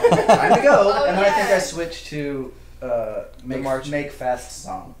 Time to go. Oh, and then I think yeah. I switched to make fast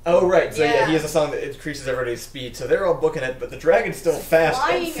song. Oh right, so yeah, Yeah. he has a song that increases everybody's speed, so they're all booking it, but the dragon's still fast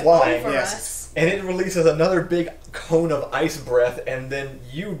Flying and flying, over yes. us. and it releases another big cone of ice breath, and then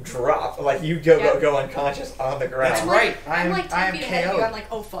you drop, like you go unconscious on the ground. That's I'm right. I'm like 10 I am feet ahead of you. KO'd. I'm like,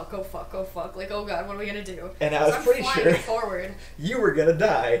 oh fuck, oh fuck, oh fuck. Like, oh god, what are we gonna do? And I So was I'm pretty flying sure forward. you were gonna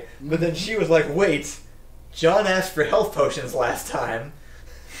die, but then she was like, "Wait, John asked for health potions last time,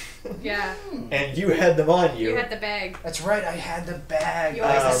 Yeah. and you had them on you." You had the bag. That's right. I had the bag. You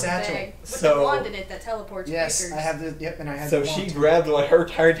I always had the had the satchel. bag. With So- the wand in it that teleports Yes, creatures. I have the. Yep, and I had So the she wand. grabbed like her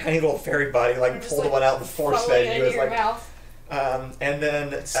tiny little fairy body, like I'm just, pulled like, one out and force funneling fed it you. It into was your like, mouth. and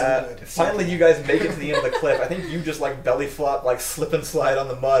then It's so good. It's so finally good. you guys make it to the end of the cliff. I think you just like belly flop, like slip and slide on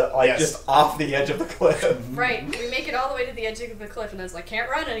the mud, like Yes. just off the edge of the cliff. Right. We make it all the way to the edge of the cliff, and I was like, can't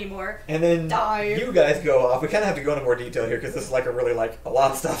run anymore. And then Dive. you guys go off. We kind of have to go into more detail here because this is like a really like a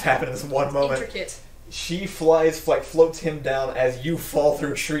lot of stuff happened in this one moment. Intricate. She flies, like floats him down as you fall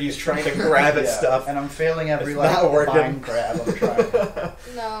through trees trying to grab at Yeah, stuff. and I'm failing every It's like not working. vine grab I'm trying.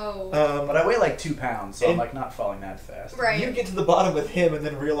 No. But I weigh like 2 pounds, so I'm And- like not falling that fast. Right. You get to the bottom with him and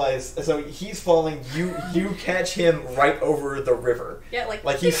then realize, so he's falling. You catch him right over the river. Yeah, like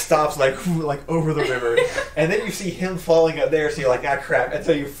Like he stops like over the river, and then you see him falling up there. So you're like, ah, crap! And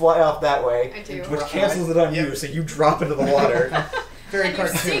so you fly off that way, I do. which cancels it on you. Yep. So you drop into the water. Very and you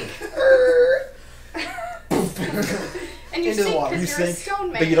cartoon. sink. And you Into the sink water. because You you're a sink,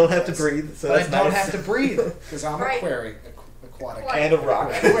 stone man. but you don't have to breathe. So But I that's don't nice. have to breathe because I'm Right. aquatic. And a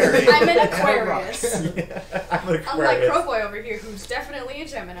rock. Aquarium. I'm an And a rock. Aquarius. Yeah, I'm an Unlike Aquarius. Crowboy over here, who's definitely a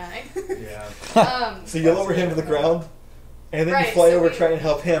Gemini. Yeah. So you lower him to the ground, and then Right, you fly so over we- try and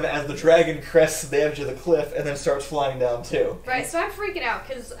help him as the dragon crests the edge of the cliff and then starts flying down too. Right, so I'm freaking out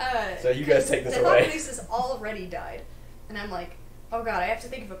because So you guys take this the away. Thought has already died, and I'm like, oh god, I have to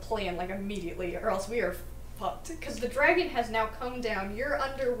think of a plan like immediately, or else we are fucked. Because the dragon has now come down. You're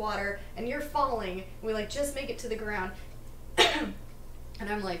underwater and you're falling. And we like just make it to the ground, and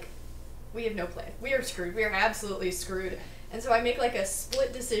I'm like, we have no plan. We are screwed. We are absolutely screwed. And so I make like a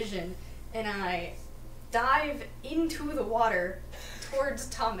split decision, and I dive into the water towards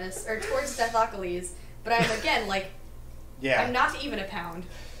Thomas or towards Deathocles, but I'm again like. Yeah. I'm not even a pound.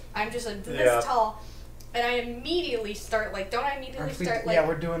 I'm just this Yeah. tall, and I immediately start like. Don't I immediately start like? yeah,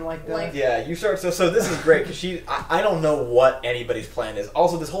 we're doing like the. like- Yeah, you start. So this is great because I don't know what anybody's plan is.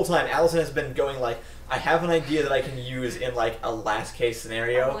 Also, this whole time, Allison has been going like, I have an idea that I can use in like a last case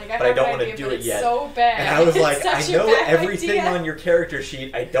scenario, I'm like, but I have don't an want to idea, do but it it's yet. So bad. And I was like, It's I such a know bad everything idea. on your character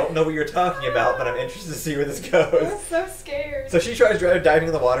sheet. I don't know what you're talking about, but I'm interested to see where this I'm goes. so scared. So she tries diving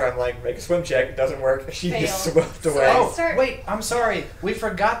in the water. I'm like, make a swim check. It doesn't work. She just Fail. swept So away. I Oh, start- wait, I'm sorry. We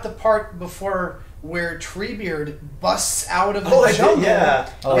forgot the part before where Treebeard busts out of the Oh, jungle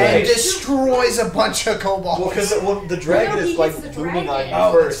Oh, and right. destroys a bunch of kobolds. Well, because the dragon No, he is like hits the booming on you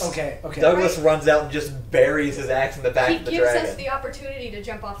dragon. first. okay. Douglas runs out and just buries his axe in the back He of the gives dragon. us the opportunity to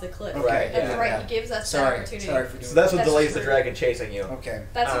jump off the cliff. Right, That's yeah, right. yeah. He gives us that Sorry opportunity. for doing So that's what That's delays the true. dragon chasing you. Okay.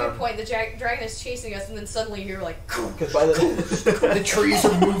 That's a Um, good point. The dragon is chasing us, and then suddenly you're like, Because by the The trees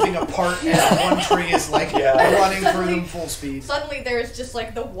are moving apart and one tree is like Yeah. running through them full speed. suddenly there's just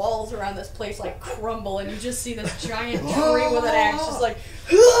like the walls around this place like crumble, and you just see this giant tree with an axe just like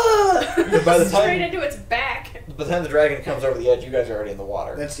by the straight time into its back. by the time the dragon comes over the edge, you guys are already in the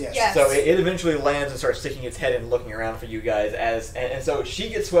water. That's yes. Yes. So it eventually lands and starts sticking its head in, looking around for you guys. And so she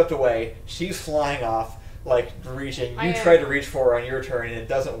gets swept away. She's flying off, like reaching. I You am. try to reach for her on your turn, and it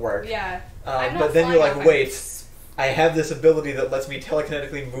doesn't work. Yeah. I'm not But then you're flying like, off, wait, I have this ability that lets me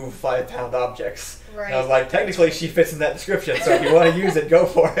telekinetically move 5-pound objects. Right. And I was like, technically she fits in that description, so if you want to use it, go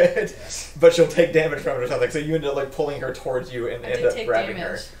for it. But she'll take damage from it or something, so you end up like pulling her towards you and I end did up take grabbing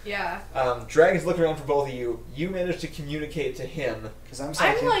damage. Yeah. her. Dragon's looking around for both of you. You manage to communicate to him. Because I'm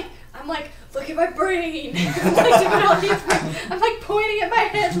psychic. I'm like, look at my brain. I'm like doing all these. I'm like pointing at my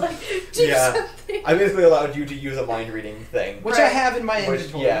head, like, do Yeah. something. I basically allowed you to use a mind reading thing. Which I Right. have in my Which,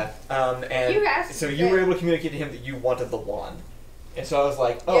 inventory. yeah. And You asked so me you were that. able to communicate to him that you wanted the wand. And so I was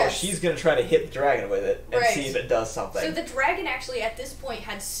like, oh, Yes. she's going to try to hit the dragon with it and Right. see if it does something. So the dragon actually at this point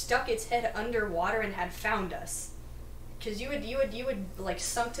had stuck its head underwater and had found us. Because you would like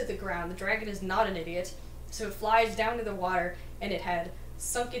sunk to the ground. The dragon is not an idiot, so it flies down to the water and it had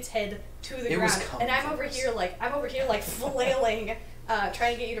sunk its head to the It was ground. coming And I'm for over us. here like flailing,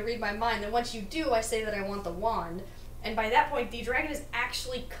 trying to get you to read my mind. Then once you do, I say that I want the wand. And by that point, the dragon is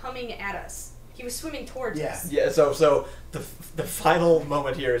actually coming at us. He was swimming towards Yeah. us. Yeah, so the final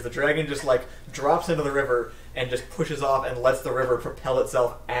moment here is the dragon just like drops into the river and just pushes off and lets the river propel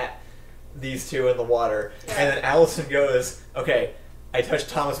itself at these two in the water. Yeah. And then Allison goes, okay, I touched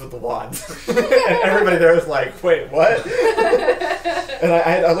Thomas with the wand. And everybody there was like, wait, what? And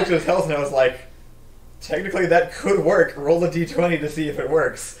I looked at his health and I was like, technically that could work. Roll a d20 to see if it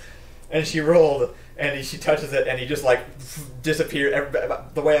works. And she rolled, and she touches it, and he just like disappeared.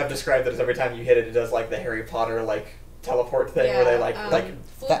 The way I've described it is every time you hit it, it does like the Harry Potter like teleport thing where they like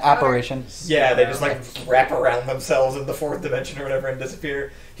full The power. apparition. yeah, they just like wrap around themselves in the fourth dimension or whatever and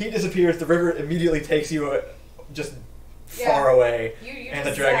disappear. He disappears. The river immediately takes you just far away, You and the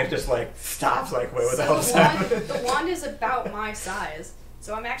just dragon zapped. just like stops. Like, wait, what the So hell just happened? the wand is about my size,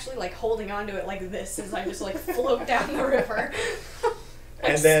 so I'm actually like holding onto it like this as I just like float down the river.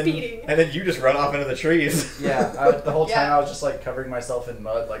 Like speeding. and then you just run off into the trees. Yeah, the whole time Yeah. I was just like covering myself in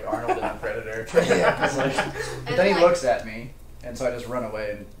mud like Arnold in The Predator. Yeah. I was like, but And, then he like- looks at me, and so I just run away,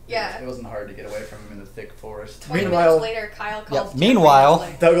 and Yeah. it wasn't hard to get away from him in the thick forest. 20 Meanwhile- minutes later, Kyle calls. Jeffrey meanwhile- and is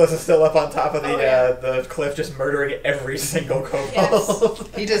like, Douglas is still up on top of the Oh, yeah. the cliff, just murdering every single kobold.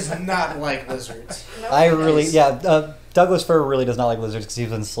 Yes. He does not like lizards. "No, I he really, does." yeah. Douglas Fir really does not like lizards because he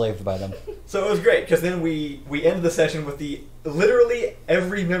was enslaved by them. So it was great because then we end the session with the literally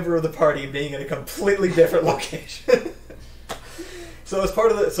every member of the party being in a completely different location. So as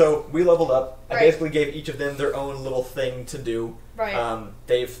part of the, so we leveled up. I Right. basically gave each of them their own little thing to do. Right.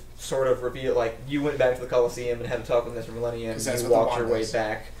 They've sort of revealed, like, you went back to the Coliseum and had a talk with Mr. Millennium. 'Cause that's You what the walked your wand way is.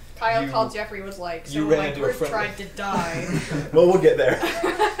 back. Kyle you- called Jeffrey was like, you so ran my into a group friendly- tried to die. Well, we'll get there.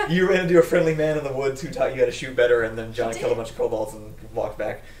 You ran into a friendly man in the woods who taught you how to shoot better, and then John He killed a did. bunch of kobolds and walked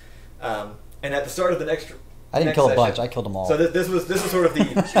back. And at the start of the next, I didn't next kill a session- bunch. I killed them all. So this was sort of the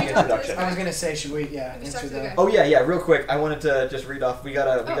introduction. I was gonna say, should we? Yeah, We answer start to the. go. Oh yeah, real quick. I wanted to just read off. We got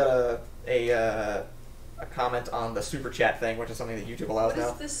a comment on the super chat thing, which is something that YouTube allows What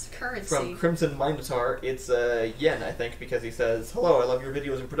now. is this currency? From Crimson Minotaur, it's Yen, I think, because he says, "Hello, I love your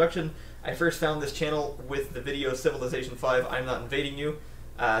videos and production. I first found this channel with the video Civilization 5, I'm Not Invading You.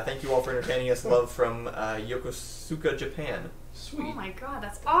 Thank you all for entertaining us. Love from Yokosuka, Japan." Sweet. Oh my god,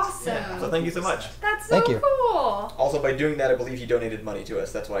 that's awesome. Yeah, so thank you so much. That's so Thank you. cool. Also, by doing that, I believe he donated money to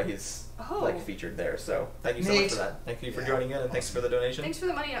us. That's why he's Oh. featured there. So thank you so much Neat. for that. Thank you for Yeah. joining in, and thanks for the donation. Thanks for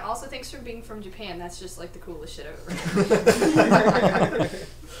the money, and also thanks for being from Japan. That's just like the coolest shit I've ever heard.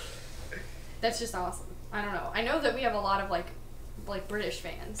 That's just awesome. I don't know. I know that we have a lot of like British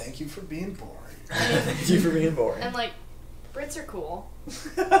fans. Thank you for being boring. Thank you for being boring. And like Brits are cool,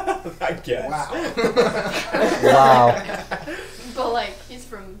 I guess. Wow. Wow. but like he's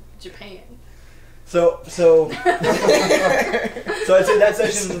from Japan. So I'd say that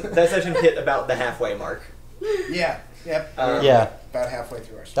session hit about the halfway mark. Yeah. Yep. Yeah. About halfway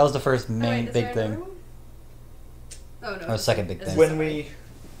through our. That was the first Oh, wait, main is big there thing. another one? Oh no. Or second big This thing. is When the- we,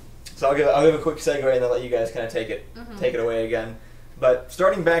 so I'll give a quick segue and then let you guys kind of take it Mhm. away again. But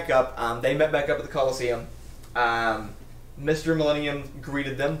starting back up, they met back up at the Coliseum. Mr. Millennium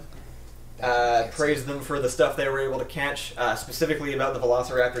greeted them, praised them for the stuff they were able to catch, specifically about the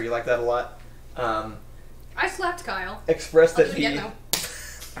Velociraptor. You like that a lot. I slapped Kyle. Expressed I'll that do it he. again,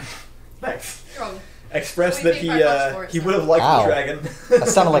 Thanks. You're welcome. Expressed We that paid $5 for it, he so. would have liked Ow. the dragon. That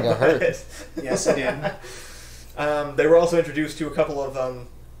sounded like it hurt. Yes, it did. They were also introduced to a couple of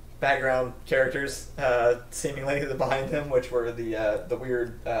background characters, seemingly behind him, which were the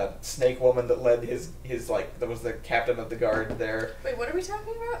weird snake woman that led his like that was the captain of the guard there. Wait, what are we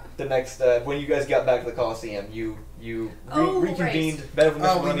talking about? The next when you guys got back to the Coliseum, you reconvened, right. met with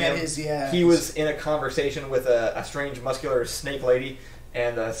Mr. We met Millennium. his, yeah. He was in a conversation with a strange muscular snake lady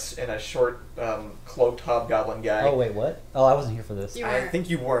and a short cloaked hobgoblin guy. Oh wait, what? Oh, I wasn't here for this. You I were. think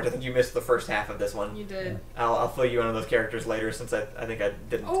you weren't. I think you missed the first half of this one. You did. I'll fill you in on those characters later since I think I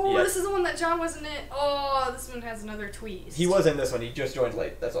didn't Oh, yet. this is the one that John wasn't in. Oh, this one has another twist. He was in this one. He just joined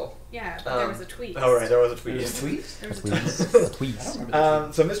late. That's all. Yeah, but there was a twist. Oh right, there was a There was tweet. a tweet? There was a Tweets. twist.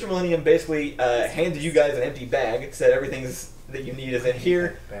 Tweets. So Mr. Millennium basically handed you guys an empty bag, said everything's that you need is in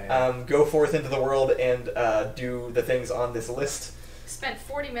here. Go forth into the world and do the things on this list. Spent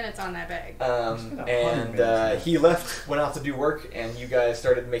 40 minutes on that bag. And 100 minutes. he left, went out to do work, and you guys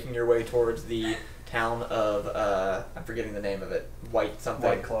started making your way towards the town of I'm forgetting the name of it. White something.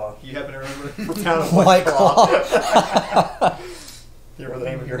 White Claw. You happen to remember the town of White White Claw. Claw? You remember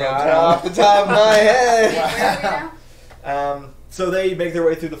the name of your Not hometown? off the top of my Wait, head. where are we now? So they make their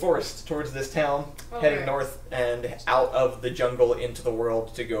way through the forest towards this town, Oh, heading right. north and out of the jungle into the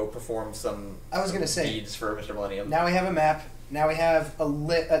world to go perform some I was gonna some say, deeds for Mr. Millennium. now we have a map. Now we have a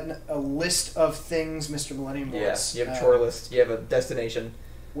list of things Mr. Millennium wants. Yes, you have a chore list. You have a destination.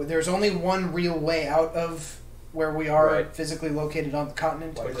 There's only one real way out of where we are Right. physically located on the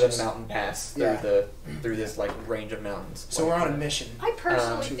continent, Which which is is a mountain pass through Yeah. through this like range of mountains. so we're on a mission. I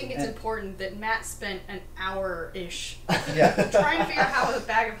personally Um, think it's important that Matt spent an hour-ish Yeah. trying to figure out how the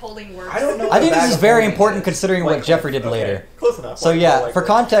bag of holding works. I don't know. I think what this bag is of very holding important is. considering what White Jeffrey did Cliff. Okay, later. Close enough. So White yeah, Cliff, for White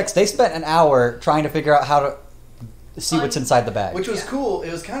Cliff. context, they spent an hour trying to figure out how to see what's inside the bag, Which was Yeah. cool.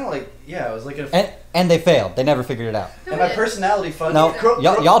 It was kind of like, yeah, it was like a. and they failed. They never figured it out. No, and we my did. personality fund. No, Cro-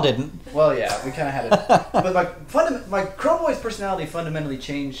 y'all didn't. Well, yeah, we kind of had it. But my Crowboy's personality fundamentally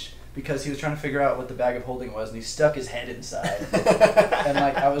changed because he was trying to figure out what the bag of holding was, and he stuck his head inside. And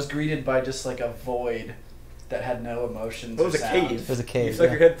like I was greeted by just like a void that had no emotions. It was or a sound. cave. It was a cave, You stuck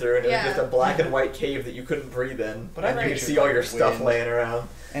yeah. your head through, and it Yeah. was just a black and white cave that you couldn't breathe in. But I and you could pictured see all like your stuff wind. laying around.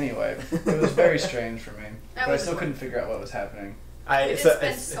 Anyway, it was very strange for me, That but I was still fun. couldn't figure out what was happening. We did It's, spend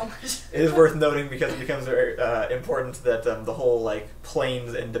it's- so much. it is worth noting because it becomes very important that the whole like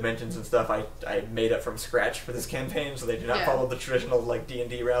planes and dimensions and stuff I made up from scratch for this campaign, so they do not Yeah. follow the traditional like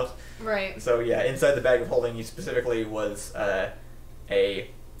D&D route. Right. So yeah, inside the bag of holding, he specifically was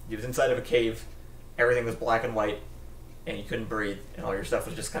he was inside of a cave. Everything was black and white, and you couldn't breathe, and all your stuff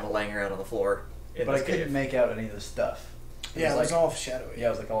was just kind of laying around on the floor in But I this couldn't cave. make out any of the stuff. Yeah, it was like, all shadowy. yeah, it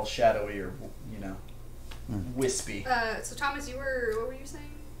was like all shadowy or wispy. So Thomas, what were you saying?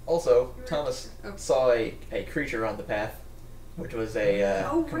 Also, You were- Thomas oh. saw a creature on the path, which was a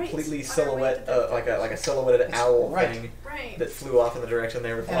Oh, right. completely On our way silhouette, to the- like a silhouetted owl right. thing Right. that flew off in the direction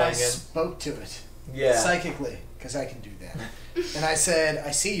they were And I flying in. spoke to it Yeah. psychically because I can do that. And I said,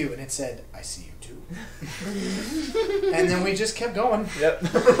 "I see you," and it said, "I see you too." And then we just kept going. Yep.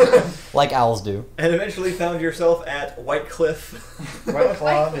 Like owls do. And eventually found yourself at White Cliff, White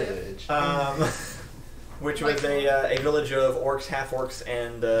Claw White Village. which was a village of orcs, half-orcs,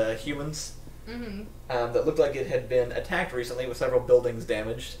 and humans Mm-hmm. that looked like it had been attacked recently with several buildings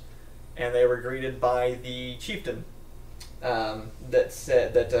damaged. And they were greeted by the chieftain that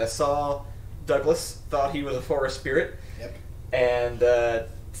saw Douglas, thought he was a forest spirit, Yep. and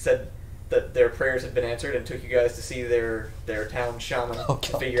said that their prayers had been answered, and took you guys to see their town shaman Oh,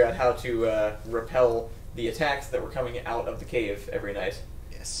 to God. figure out how to repel the attacks that were coming out of the cave every night.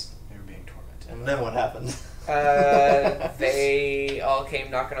 Yes, they were being tormented. And then what happened? They all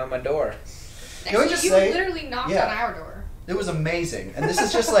came knocking on my door. Can we Actually, just you say- literally knocked yeah. on our door. It was amazing, and this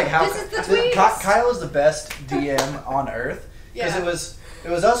is just like how This is the tweets. Kyle is the best DM on earth because Yeah. it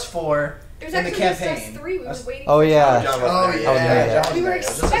was us four It was in the actually just campaign. us three. We were Us- waiting. Oh for yeah. John Oh wasn't yeah, there. John was We were there. It was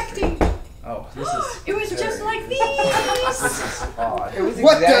just us three. expecting. Oh, this is. It was just very- like This these. is odd. It was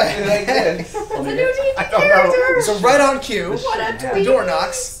What the exactly like heck? this. It's a new D&D I don't know. character. So right on cue. What a Yeah. twist. Door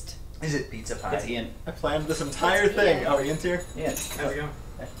knocks. Is it pizza pie? It's Ian. I planned this entire It's thing. Ian. Oh, Ian's here? Yeah. How's it going?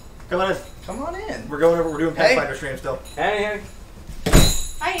 Come on in. Come on in. We're going over. We're doing Hey. Pathfinder stream still. Hey,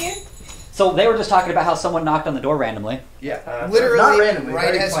 Hi, Ian. So they were just talking about how someone knocked on the door randomly. Yeah. Not Literally randomly, right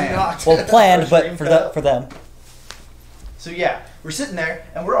very as you planned. knocked. Well, planned, First but stream for cut. for them. So yeah, we're sitting there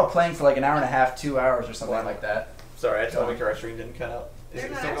and we're all playing for like an hour and a half, 2 hours or something like that. Sorry, I just want to make sure our stream didn't cut out. Is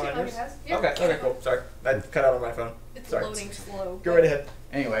it still going on yours? Yeah. Okay, cool. Sorry. That cut out on my phone. It's Sorry. loading slow. Go right ahead.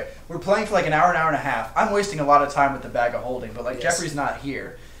 Anyway, we're playing for like an hour and a half. I'm wasting a lot of time with the bag of holding, but like Yes. Jeffrey's not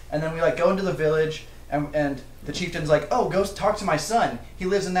here. And then we like go into the village and the chieftain's like, oh, go talk to my son. He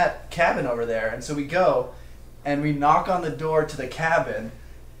lives in that cabin over there. And so we go and we knock on the door to the cabin.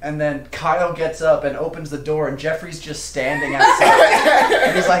 And then Kyle gets up and opens the door, and Jeffrey's just standing outside.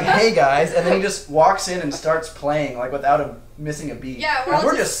 And he's like, "Hey guys!" And then he just walks in and starts playing, like without missing a beat. Yeah, and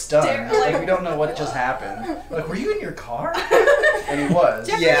we're just just stunned. like, We don't know what just happened. Like, were you in your car? And he was.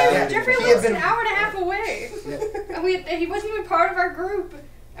 Jeffrey, Yeah. Jeffrey He lives had an been- hour and a half away, and he wasn't even part of our group.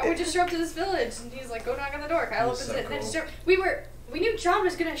 And we just showed up to this village, and he's like, "Go knock on the door." Kyle opens so it, and then cool. just we knew John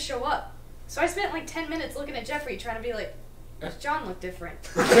was gonna show up, so I spent like 10 minutes looking at Jeffrey, trying to be like, "Does John look different?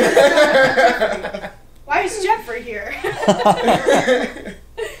 Why is Jeffrey here?"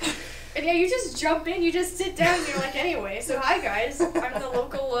 And yeah, you just jump in, you just sit down, and you're like, "Anyway, so hi guys, I'm the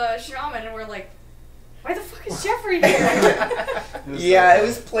local shaman," and we're like, "Why the fuck is Jeffrey here?" Yeah, it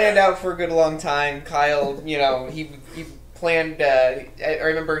was planned out for a good long time. Kyle, you know, he planned. I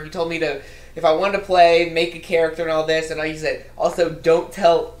remember he told me to, if I wanted to play, make a character and all this, and he said, also don't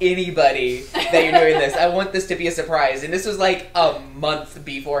tell anybody that you're doing this. I want this to be a surprise. And this was like a month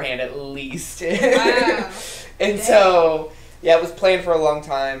beforehand at least. Wow. And so, yeah, it was planned for a long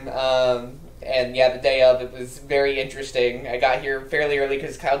time. And yeah, the day of, it was very interesting. I got here fairly early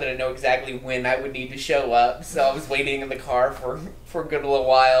because Kyle didn't know exactly when I would need to show up, so I was waiting in the car for a good little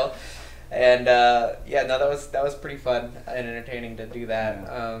while. And yeah, no, that was pretty fun and entertaining to do that.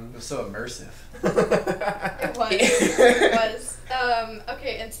 It was so immersive. It was. It was.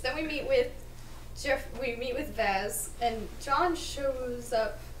 Okay, and so then we meet with We meet with Vaz, and John shows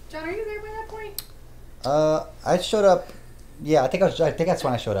up. John, are you there by that point? I showed up. Yeah, I think that's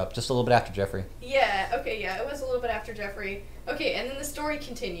when I showed up, just a little bit after Jeffrey. Yeah. Okay. Yeah, it was a little bit after Jeffrey. Okay, and then the story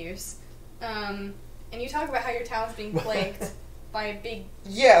continues. And you talk about how your town's being plagued by a big.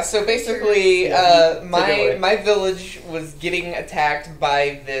 Yeah, so basically, Yeah, my village was getting attacked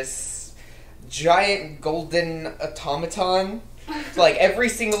by this giant golden automaton. So, like, every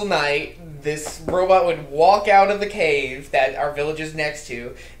single night, this robot would walk out of the cave that our village is next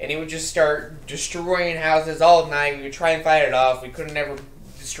to, and he would just start destroying houses all night. We would try and fight it off. We couldn't ever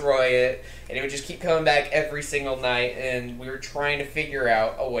destroy it, and it would just keep coming back every single night, and we were trying to figure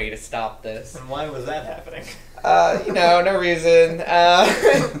out a way to stop this. And why was that happening? You know, no reason.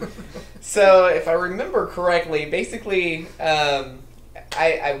 So, if I remember correctly, basically,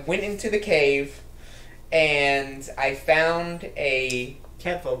 I went into the cave, and I found a...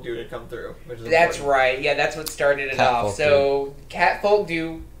 Catfolk dude had come through, which is That's important. right, yeah, that's what started it off. So, Catfolk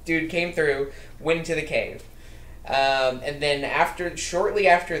dude came through, went into the cave. And then shortly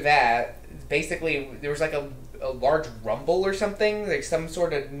after that, basically, there was like a large rumble or something, like some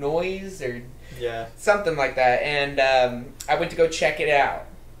sort of noise, or... Yeah. Something like that, and I went to go check it out,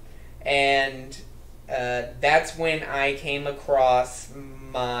 and that's when I came across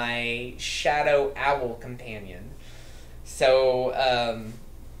my shadow owl companion. So,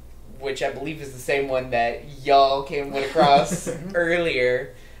 which I believe is the same one that y'all went across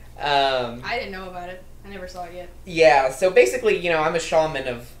earlier. I didn't know about it. I never saw it yet. Yeah, so basically, you know, I'm a shaman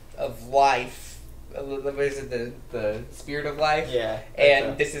of life. What is it, the spirit of life? Yeah.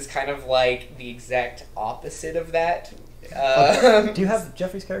 And this is kind of like the exact opposite of that. Do you have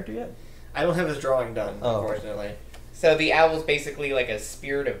Jeffrey's character yet? I don't have his drawing done, Oh. unfortunately. So the owl is basically like a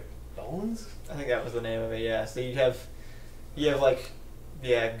spirit of bones? I think that was the name of it, yeah. So you have like,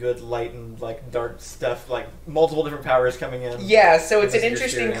 yeah, good light and like dark stuff, like multiple different powers coming in. Yeah, so it's an This is your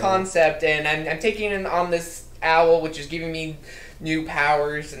interesting spirit concept, and I'm taking in on this owl, which is giving me new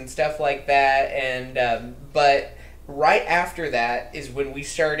powers and stuff like that, and but right after that is when we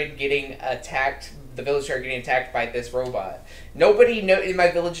started getting attacked. The village started getting attacked by this robot. Nobody in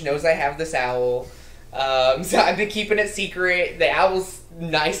my village knows I have this owl, so I've been keeping it secret. The owl's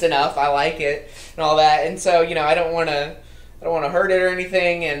nice enough, I like it, and all that, and so, you know, I don't want to hurt it or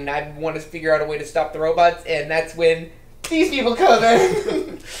anything, and I want to figure out a way to stop the robots, and that's when these people come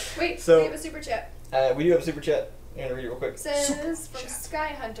in. Wait, So- we have a super chat. We do have a super chat. I'm gonna read it real quick. It says from Sky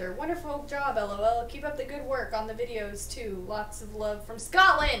Hunter, wonderful job, LOL. Keep up the good work on the videos too. Lots of love from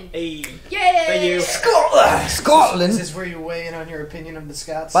Scotland. Hey. Yay! Thank you. Scotland. Is this where you weigh in on your opinion of the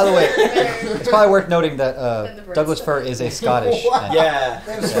Scots? By the way, Better it's probably worth noting that than the birds. Douglas Fir is a Scottish. Wow. Yeah.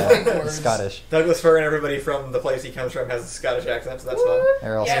 Those Yeah, fighting words. Scottish. Douglas Fir and everybody from the place he comes from has a Scottish accent, so that's fun.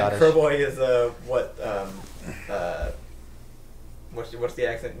 They're all Yeah. Scottish. Crowboy is what's the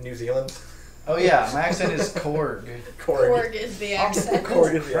accent? New Zealand? Oh yeah, my accent is Korg. Korg is the accent.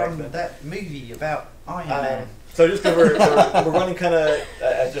 Korg is the From accent. that movie about Iron Man. So just because we're running kind of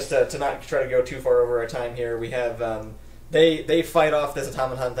just to not try to go too far over our time here, we have they fight off this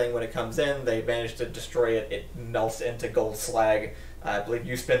automaton thing when it comes in. They manage to destroy it. It melts into gold slag. I believe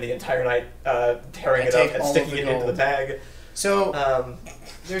you spend the entire night tearing it up and sticking it into the bag. So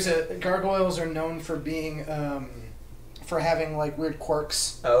gargoyles are known for being for having like weird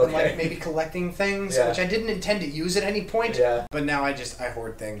quirks and like maybe collecting things, which I didn't intend to use at any point. Yeah. But now I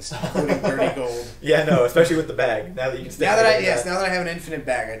hoard things, including dirty gold. Yeah, no, especially with the bag. Now that you can stick now that I have an infinite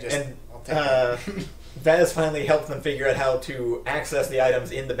bag, I'll take it. Vaz finally helped them figure out how to access the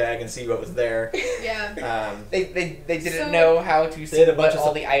items in the bag and see what was there. Yeah. They didn't know how to see what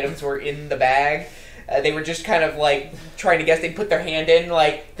all the items were in the bag. They were just kind of like trying to guess. They'd put their hand in,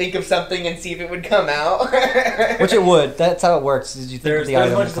 like think of something and see if it would come out. Which it would. That's how it works. Did you think There's the a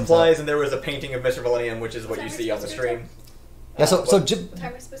item bunch of comes supplies, out? and there was a painting of Mr. Millennium, which is what you see on the stream. Yeah. So What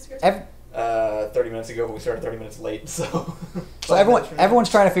time are we supposed to go? 30 minutes ago, but we started 30 minutes late, so... So everyone's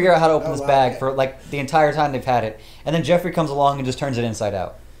trying to figure out how to open this bag okay. for like the entire time they've had it, and then Jeffrey comes along and just turns it inside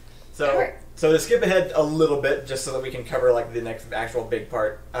out. So to skip ahead a little bit, just so that we can cover like the next actual big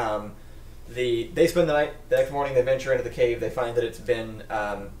part. They spend the night. The next morning, they venture into the cave. They find that it's been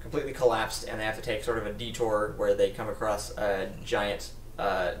completely collapsed, and they have to take sort of a detour where they come across giant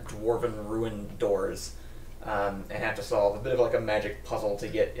dwarven ruined doors, and have to solve a bit of like a magic puzzle to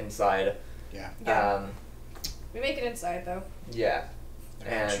get inside. Yeah. We make it inside though. Yeah.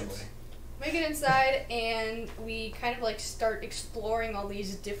 And Eventually. Make it inside, and we kind of like start exploring all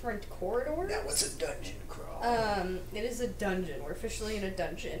these different corridors. That was a dungeon crawl. It is a dungeon. We're officially in a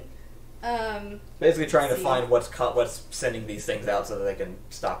dungeon. basically trying to find what's sending these things out so that they can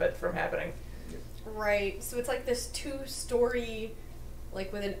stop it from happening. Right. So it's like this 2-story,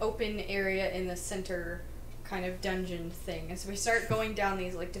 like with an open area in the center, kind of dungeon thing. And so we start going down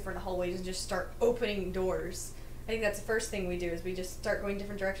these like different hallways and just start opening doors. I think that's the first thing we do is we just start going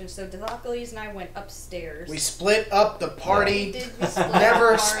different directions. So Dithocles and I went upstairs. We split up the party. We split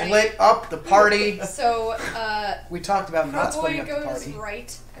Never up the party. split up the party. So We talked about not splitting Boy up the goes party.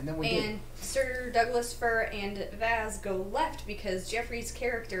 right, And then we and Sir Douglas Fir and Vaz go left because Jeffrey's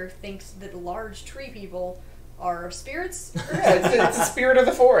character thinks that large tree people are spirits. Yeah, it's the spirit of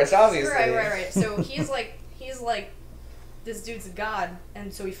the forest, obviously. Right. So he's like, this dude's a god,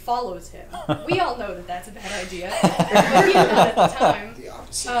 and so he follows him. We all know that that's a bad idea, but he did not at the time. The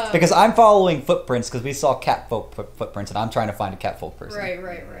opposite. Because I'm following footprints because we saw catfolk footprints, and I'm trying to find a catfolk person.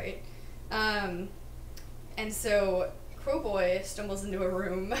 Right. And so Crowboy stumbles into a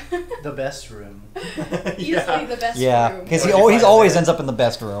room. The best room. Easily the best Yeah, room. because he What'd you always find always there? ends up in the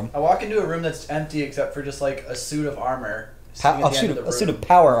best room. I walk into a room that's empty except for just like a suit of armor. A suit of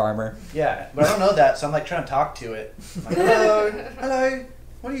power armor. Yeah, but I don't know that, so I'm like trying to talk to it. I'm like, hello,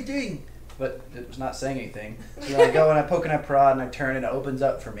 what are you doing? But it was not saying anything. So I go and I poke and I prod and I turn and it opens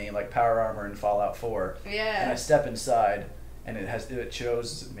up for me like power armor in Fallout 4. And I Yeah. step inside and it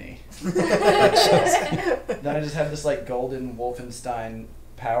shows me. Then I just have this like golden Wolfenstein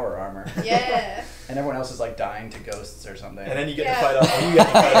power armor. Yeah. And everyone else is like dying to ghosts or something. And then you get Yeah. to fight off. You get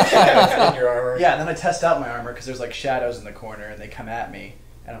to fight off shadows in your armor. Yeah, and then I test out my armor because there's like shadows in the corner and they come at me.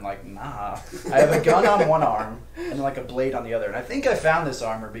 And I'm like, nah. I have a gun on one arm and like a blade on the other. And I think I found this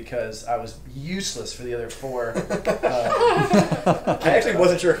armor because I was useless for the other 4. I actually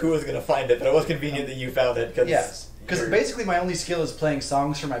wasn't sure who was going to find it, but it was convenient that you found it. Yes. Because basically my only skill is playing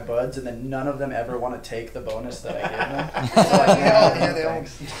songs for my buds, and then none of them ever want to take the bonus that I gave them. So like, they all-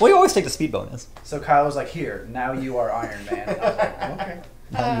 thanks. Well, you always take the speed bonus. So Kyle was like, here, now you are Iron Man. And I was like, okay.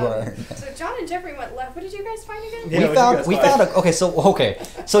 You are. So John and Jeffrey went left. What did you guys find again? Yeah, we found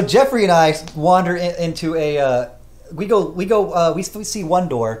so Jeffrey and I wander into a we see one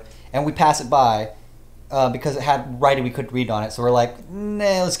door and we pass it by because it had writing we couldn't read on it, so we're like,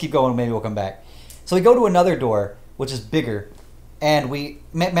 nah, let's keep going, maybe we'll come back. So we go to another door which is bigger, and we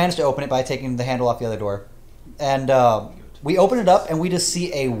managed to open it by taking the handle off the other door, and we open it up and we just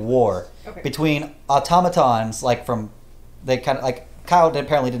see a war between automatons, like they kind of like Kyle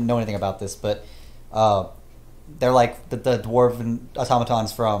apparently didn't know anything about this, but they're like the dwarven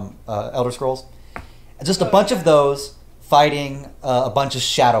automatons from Elder Scrolls. And just a bunch of those fighting a bunch of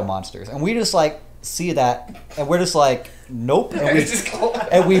shadow monsters. And we just like see that, and we're just like, nope.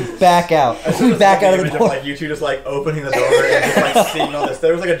 And we back out. We back out of the door. Like you two just like opening the door and just like seeing all this.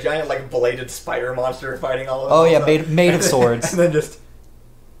 There was like a giant like bladed spider monster fighting all of them. Oh yeah, made of swords. And then just...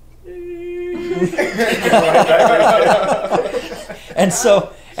 and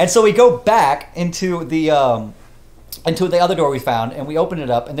so we go back into the other door we found, and we open it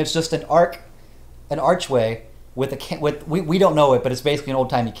up, and there's just an arc an archway with we don't know it, but it's basically an old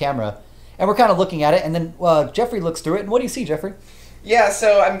timey camera, and we're kind of looking at it, and then Jeffrey looks through it, and what do you see, Jeffrey? Yeah,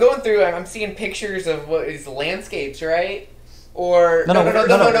 so I'm going through. I'm seeing pictures of what is landscapes, right? Or no.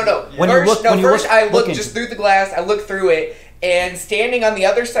 When First, I look into just through the glass. I look through it, and standing on the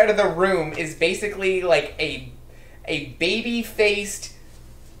other side of the room is basically like a baby-faced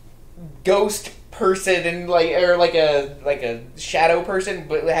ghost person, and like a shadow person,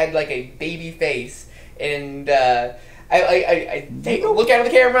 but it had like a baby face. And I take a look out of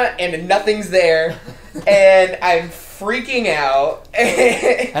the camera, and nothing's there, and I'm freaking out.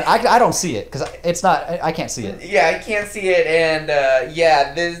 And I don't see it because it's not. I can't see it. Yeah, I can't see it, and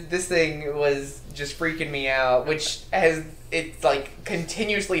this thing was just freaking me out, which it's like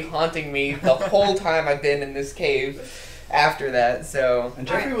continuously haunting me the whole time I've been in this cave. After that, so and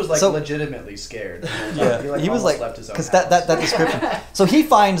Jeffrey was like legitimately scared. Yeah, he was like because that description. So he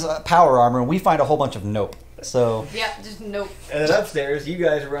finds power armor, and we find a whole bunch of nope. So yeah, just nope. And then upstairs, you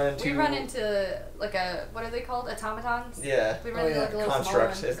guys run into. We run into like a what are they called? Automatons. Yeah. We run into like a little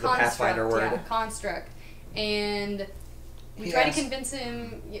construct small one. is the Pathfinder word. Yeah, construct, and we try to convince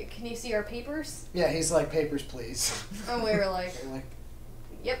him. Can you see our papers? Yeah, he's like, papers, please. And we were like,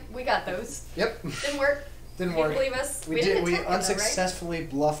 yep, we got those. Yep. Didn't work. Didn't Can work. you believe us? We didn't We attack him, unsuccessfully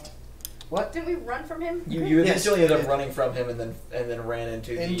bluffed. What? Didn't we run from him? You eventually ended up running from him and then ran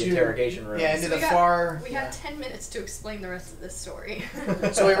into the interrogation room. Yeah, We have 10 minutes to explain the rest of this story.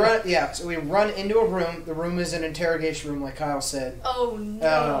 So we run into a room. The room is an interrogation room, like Kyle said. Oh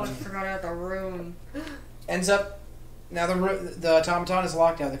no! I forgot about the room. Ends up now the automaton is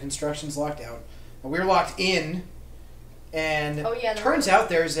locked out. The construction's locked out. We're locked in, and turns out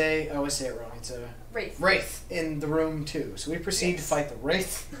there's I always say it wrong. It's a Wraith in the room too. So we proceed to fight the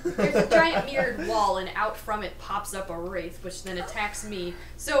Wraith. There's a giant mirrored wall, and out from it pops up a Wraith, which then attacks me.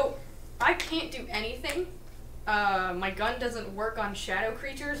 So I can't do anything. My gun doesn't work on shadow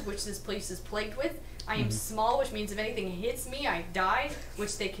creatures, which this place is plagued with. I am small, which means if anything hits me, I die,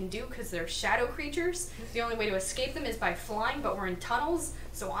 which they can do because they're shadow creatures. The only way to escape them is by flying, but we're in tunnels,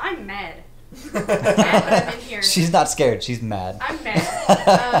 so I'm mad. I'm in here. She's not scared. She's mad. I'm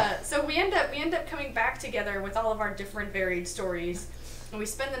mad. So we end up coming back together with all of our different varied stories, and we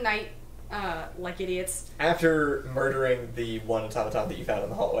spend the night like idiots. After murdering the one automaton that you found in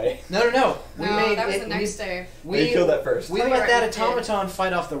the hallway. No. That was the next day. We killed that first. We let that automaton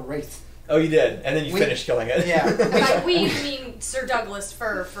fight off the Wraith. Oh, you did, and then you finished killing it. Yeah. By we mean Sir Douglas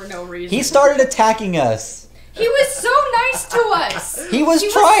for no reason. He started attacking us. He was so nice to us. He was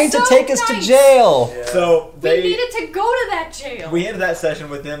trying to take us to jail. Yeah. So we needed to go to that jail. We ended that session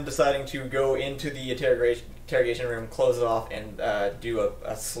with them deciding to go into the interrogation room, close it off, and do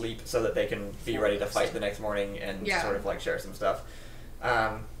a sleep so that they can be ready to fight the next morning and sort of like share some stuff.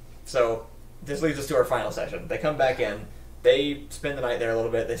 So this leads us to our final session. They come back in. They spend the night there a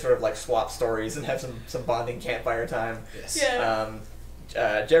little bit. They sort of like swap stories and have some bonding campfire time. Yes. Yeah.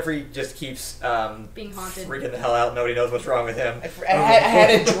 Jeffrey just keeps being haunted, freaking the hell out. Nobody knows what's wrong with him. I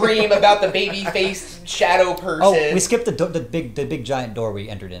had a dream about the baby-faced shadow person. Oh, we skipped the big giant door we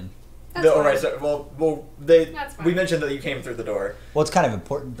entered in. That's fine. Right. So, we mentioned that you came through the door. Well, it's kind of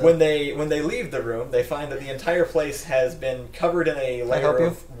important, though. When they leave the room, they find that the entire place has been covered in a layer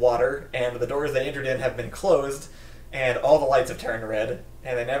of water, and the doors they entered in have been closed, and all the lights have turned red.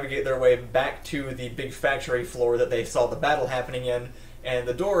 And they navigate their way back to the big factory floor that they saw the battle happening in. And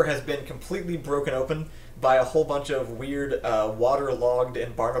the door has been completely broken open by a whole bunch of weird, waterlogged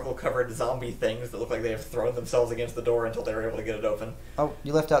and barnacle-covered zombie things that look like they have thrown themselves against the door until they were able to get it open. Oh,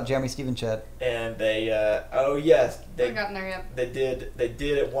 you left out Jeremy, Steve, and Chad. And they, they haven't gotten there yet. They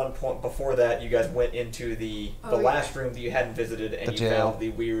did at one point before that. You guys went into the last room that you hadn't visited, and you found the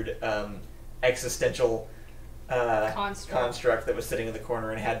weird, existential construct that was sitting in the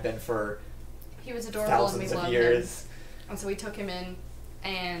corner and had been for he was adorable thousands and we of loved years. him. And so we took him in,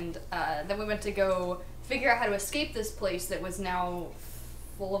 and then we went to go figure out how to escape this place that was now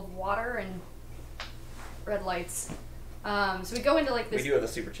full of water and red lights. So we go into like this. We do have a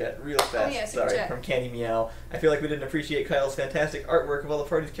super chat real fast. Super chat. From Candy Meow. I feel like we didn't appreciate Kyle's fantastic artwork of all the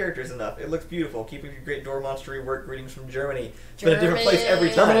party's characters enough. It looks beautiful. Keep up your great door monstery work. Greetings from Germany. It's been a different place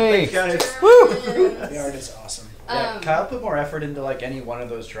every time. Thanks, guys. Woo! The art is awesome. Yeah, Kyle put more effort into like any one of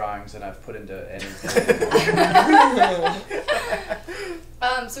those drawings than I've put into anything.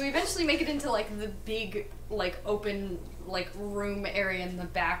 So we eventually make it into like the big like open like room area in the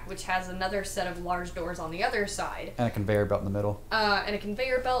back, which has another set of large doors on the other side. And a conveyor belt in the middle. And a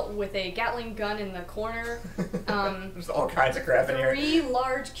conveyor belt with a Gatling gun in the corner. There's all kinds of crap in here. 3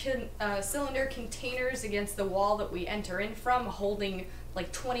 large cylinder containers against the wall that we enter in from, holding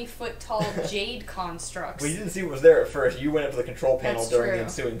like 20-foot tall jade constructs. We didn't see what was there at first. You went up to the control panel That's during true. the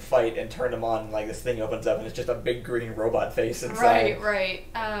ensuing fight and turned them on, and like this thing opens up and it's just a big green robot face inside. Right.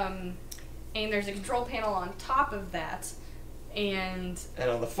 And there's a control panel on top of that, and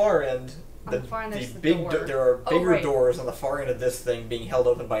on the far end, On the far end, there's the big door. there are Oh, bigger right. doors on the far end of this thing being held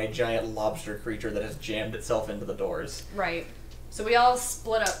open by a giant lobster creature that has jammed itself into the doors. right. So we all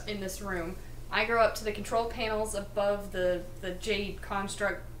split up in this room. I go up to the control panels above the jade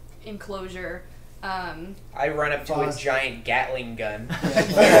construct enclosure. I run up to a Pause. giant Gatling gun.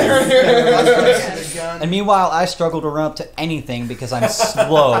 Gun. And meanwhile, I struggle to run up to anything because I'm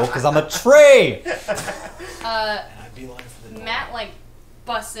slow, because I'm a tree! I'd be lying for the door. Matt like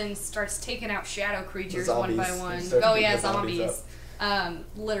busts in, starts taking out shadow creatures one by zombies. one. He starts Oh beating yeah, the zombies zombies.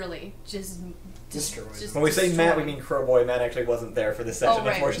 Literally just Destroyed. When we say Matt, we destroyed. mean Crowboy. Matt actually wasn't there for this session, Oh,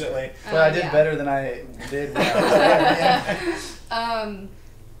 right. unfortunately. But I did Yeah. better than I did when I was there. Yeah.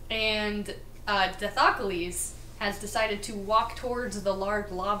 And Dethocles has decided to walk towards the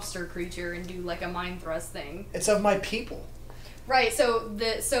large lobster creature and do like a mind thrust thing. It's of my people. Right,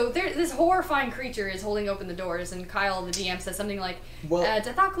 this horrifying creature is holding open the doors, and Kyle, the DM, says something like, Well-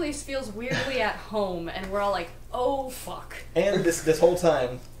 Dethocles feels weirdly at home, and we're all like, oh fuck. And this whole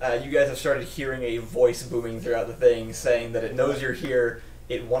time, you guys have started hearing a voice booming throughout the thing, saying that it knows you're here,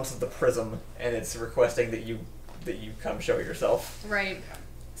 it wants the prism, and it's requesting that you come show yourself. Right.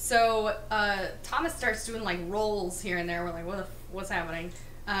 So Thomas starts doing like rolls here and there. We're like, what's happening?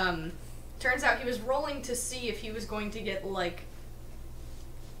 Turns out he was rolling to see if he was going to get like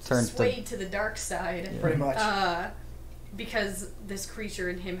swayed to the dark side. Pretty much. Because this creature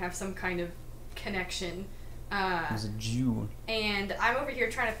and him have some kind of connection. It was a Jew. And I'm over here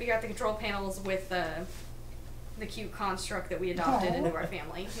trying to figure out the control panels with the cute construct that we adopted into our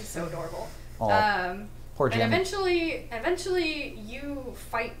family. He's so adorable. Aw, poor And Jimmy. eventually, you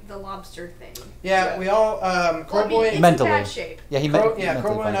fight the lobster thing. Yeah, we all Crowboy. it's Mentally. in bad shape. Yeah, he Crowboy mentally and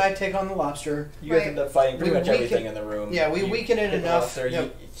fine. I take on the lobster. You guys Right. end up fighting pretty We much weaken- everything in the room. yeah, we You weaken it hit the enough. lobster, Yeah.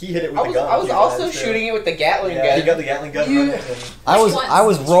 He hit it with I the was, gun. I was you also guys, shooting it with the Gatling Yeah, he gun. got the Gatling gun You- running, and I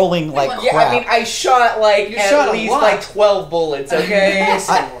was rolling like once. Yeah, crap. I mean, I shot like You at shot a least lot. like 12 bullets. Okay,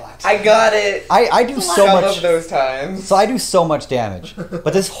 I got it. I do so Some much. of those times. So I do so much damage.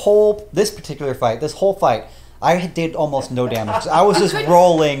 But this particular fight, I did almost no damage. I was just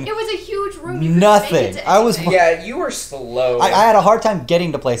rolling It was a huge room. You couldn't nothing. Make it to I was. anything. Yeah, you were slow. I had a hard time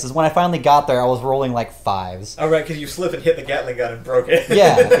getting to places. When I finally got there, I was rolling like 5s. Oh, right, because you slipped and hit the Gatling gun and broke it.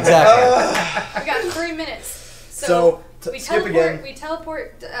 Yeah, exactly. We got 3 minutes. So, we skip teleport. again. We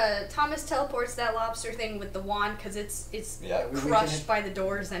teleport. Thomas teleports that lobster thing with the wand because it's Yeah, we crushed weaken it. by the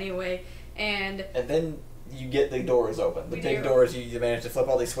doors anyway. And And then you get the doors open. The We big do. doors, you manage to flip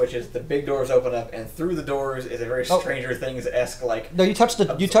all these switches. The big doors open up, and through the doors is a very Oh. Stranger Things-esque, like... No, you touched the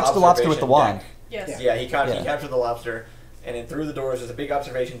lobster with the observation wand. deck. yes, Yeah, he Yeah. captured the lobster, and then through the doors there's a big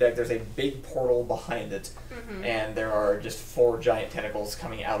observation deck. There's a big portal behind it, Mm-hmm. and there are just 4 giant tentacles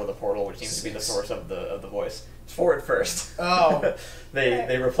coming out of the portal, which seems to be the source of the voice. It's 4 at first. Oh.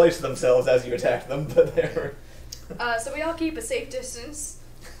 They replaced themselves as you attacked them, but they were... So we all keep a safe distance.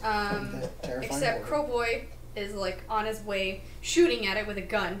 The terrifying Except horror. Crowboy is like on his way shooting at it with a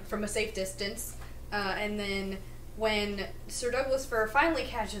gun from a safe distance. And then when Sir Douglas Fir finally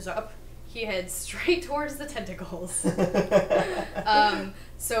catches up, he heads straight towards the tentacles.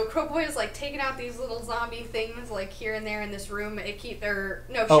 So Crowboy is like taking out these little zombie things like here and there in this room.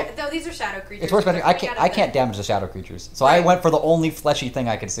 No, these are shadow creatures. It's worth mentioning. I Coming out of can't damage the shadow creatures, so I Right. went for the only fleshy thing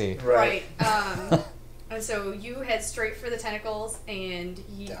I could see. Right. And so you head straight for the tentacles, and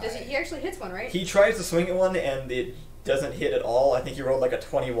he actually hits one, right? He tries to swing at one, and it doesn't hit at all. I think he rolled like a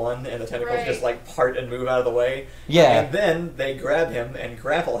 21, and the tentacles Right. just like part and move out of the way. Yeah. And then they grab him and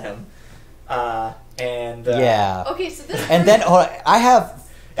grapple him. Yeah. Okay, so this. And then I have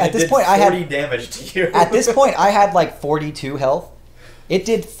at it this did point 40 damage to you. at this point I had like 42 health. It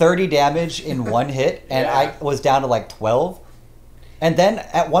did 30 damage in one hit, and Yeah. I was down to like 12. And then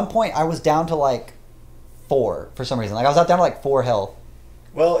at one point I was down to like 4 for some reason. Like I was down to like 4 health.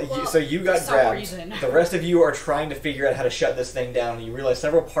 Well, Well, so you for got some grabbed. reason. The rest of you are trying to figure out how to shut this thing down, and you realize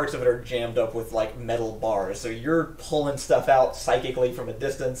several parts of it are jammed up with like metal bars. So you're pulling stuff out psychically from a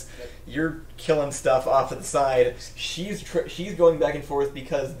distance. You're killing stuff off to the side. She's going back and forth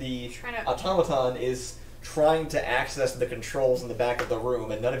because the Trying to- automaton is trying to access the controls in the back of the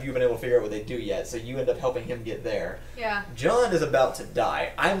room, and none of you have been able to figure out what they do yet, so you end up helping him get there. Yeah. John is about to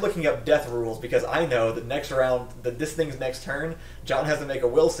die. I'm looking up death rules because I know that next round, this thing's next turn, John has to make a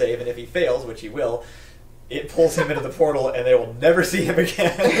will save, and if he fails, which he will, it pulls him into the portal, and they will never see him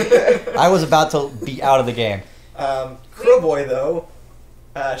again. I was about to be out of the game. Crowboy, though,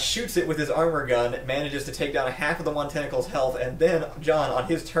 shoots it with his armor gun, manages to take down a half of the one tentacle's health, and then John, on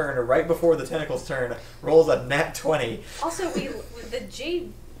his turn, right before the tentacle's turn, rolls a nat 20. Also, with the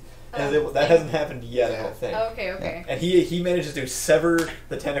Jade... And that hasn't happened yet, I don't think. Oh, okay. And he manages to sever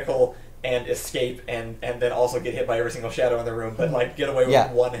the tentacle and escape, and then also get hit by every single shadow in the room, but like get away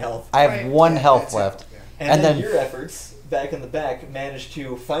with 1 health. I have 1 health left. And then your efforts back in the back managed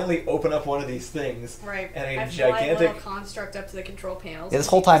to finally open up one of these things. Right. And a I gigantic little construct up to the control panels. Yeah, this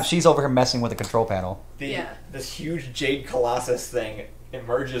whole time she's over here messing with the control panel. This huge jade colossus thing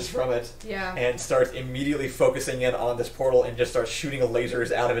emerges from it and starts immediately focusing in on this portal and just starts shooting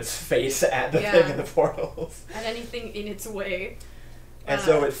lasers out of its face at the thing in the portals. And anything in its way. And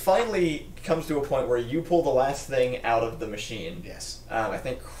so it finally comes to a point where you pull the last thing out of the machine. Yes. I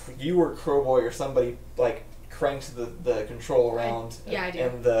think you or Crowboy or somebody like cranks the control around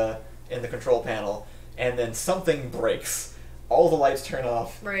in the control panel, and then something breaks. All the lights turn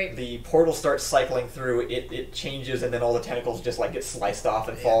off. Right. The portal starts cycling through. It changes, and then all the tentacles just like get sliced off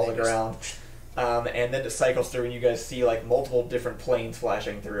and fall to the ground. And then it cycles through, and you guys see like multiple different planes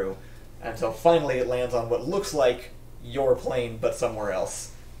flashing through, until finally it lands on what looks like your plane, but somewhere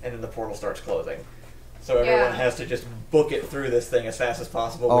else, and then the portal starts closing. So everyone has to just book it through this thing as fast as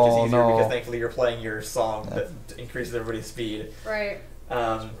possible, which is easier because thankfully you're playing your song that increases everybody's speed. Right.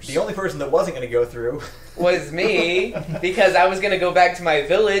 The only person that wasn't going to go through was me, because I was going to go back to my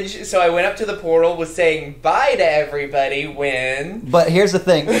village, so I went up to the portal, was saying bye to everybody when... But here's the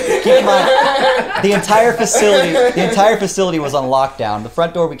thing. Keep in mind, the entire facility was on lockdown. The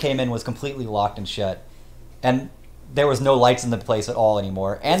front door we came in was completely locked and shut. And there was no lights in the place at all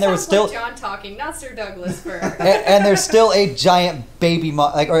anymore. And there was still... like John talking, not Sir Douglas Fir. and there's still a giant baby...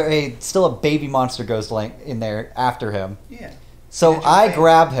 still a baby monster ghost in there after him. Yeah. So I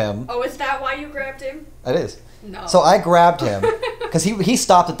grab him. Oh, is that why you grabbed him? It is. No. So I grabbed him because he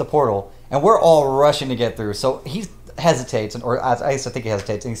stopped at the portal, and we're all rushing to get through. So he hesitates, or I used to think he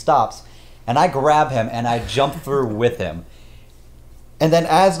hesitates, and he stops. And I grab him, and I jump through with him. And then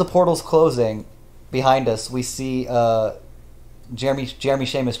as the portal's closing behind us, we see Jeremy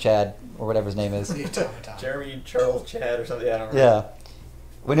Seamus Chad, or whatever his name is. Jeremy Charles Chad or something. I don't remember. Yeah.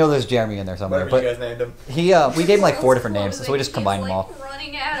 We know there's Jeremy in there somewhere. Whatever but you guys named him. We gave him like 4 different names, so we just combined them all.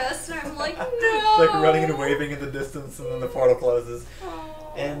 Running at us, and I'm like, no. Like running and waving in the distance, and then the portal closes.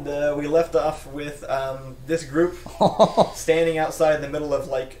 And we left off with this group standing outside in the middle of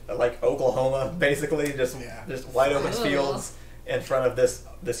like Oklahoma, basically, just wide open fields in front of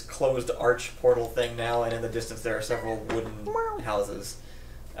this closed arch portal thing now, and in the distance there are several wooden houses.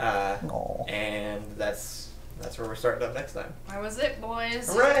 And that's where we're starting up next time. That was it, boys.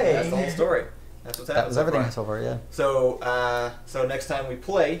 Hooray! That's the whole story. That's what's happening. That was everything so far, yeah. So next time we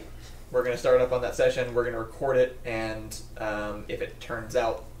play, we're going to start up on that session. We're going to record it, and if it turns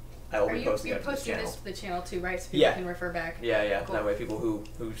out, I will be posting it to the channel. This to the channel too, right? So people can refer back. Yeah. Cool. That way, people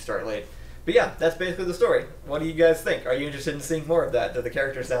who start late. But yeah, that's basically the story. What do you guys think? Are you interested in seeing more of that? Do the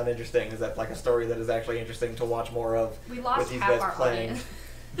characters sound interesting? Is that like a story that is actually interesting to watch more of? We lost with these half guys our playing. audience.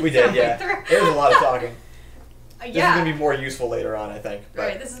 We did, yeah. There was a lot of talking. This is Yeah. going to be more useful later on, I think. But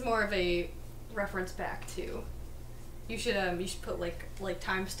Right. This is more of a reference back to. You should put like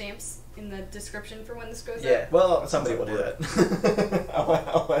timestamps in the description for when this goes yeah. up. Well, somebody will do that.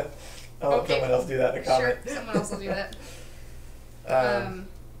 I'll let someone else do that in a comment. Sure, someone else will do that.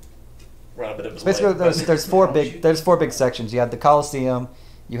 We're on a bit of a So basically, delay, there's four big sections. You have the Colosseum,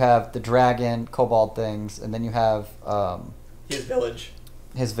 you have the dragon, kobold things, and then you have his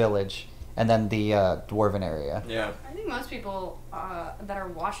village, and then the dwarven area. Yeah. I think most people that are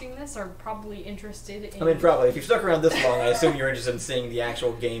watching this are probably interested in... I mean, probably. If you've stuck around this long, I assume you're interested in seeing the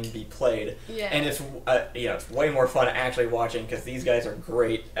actual game be played. Yeah. And it's it's way more fun actually watching because these guys are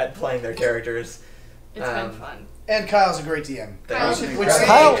great at playing their characters. It's been fun. And Kyle's a great DM. Which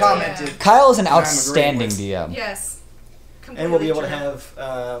Kyle- commented. Kyle is an I'm agreeing outstanding with. DM. Yes. And we'll be able to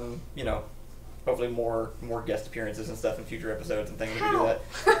Completely have, hopefully more guest appearances and stuff in future episodes and things. We do that.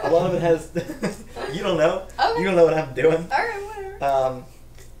 A lot of it has. You don't know. Okay. You don't know what I'm doing. All right, whatever.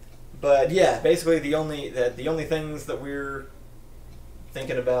 But yeah, basically the only things that we're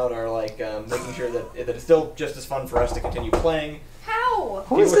thinking about are like making sure that it's still just as fun for us to continue playing. How?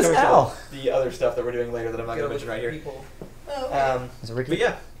 Who is People are this coming to Al? The other stuff that we're doing later that I'm not going to mention right here. Oh, okay. Is it Ricky? But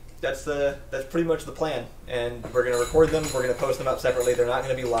yeah, that's pretty much the plan. And we're gonna record them. We're gonna post them up separately. They're not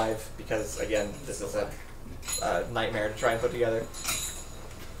gonna be live because again, this is a nightmare to try and put together.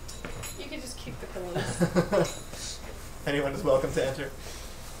 You can just kick the pillows. Anyone is welcome to enter.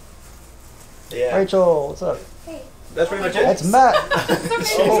 Yeah. Rachel, what's up? Hey. That's pretty much it. That's Matt. Thank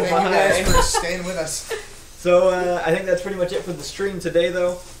you guys for staying with us. So I think that's pretty much it for the stream today,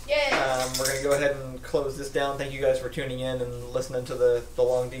 though. Yeah. We're gonna go ahead and close this down. Thank you guys for tuning in and listening to the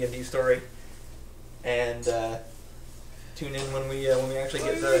long D&D story. And tune in when we actually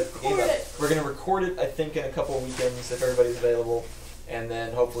get the game up. We're gonna record it, I think, in a couple of weekends if everybody's available, and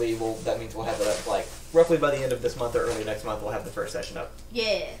then hopefully that means we'll have it up like roughly by the end of this month or early next month. We'll have the first session up.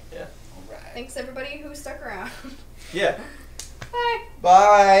 Yeah. Yeah. Alright. Thanks everybody who stuck around. Yeah. Bye.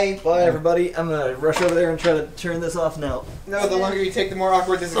 Bye. Bye, everybody. I'm gonna rush over there and try to turn this off now. No, the longer you take, the more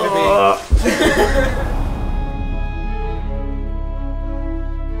awkward this is gonna be.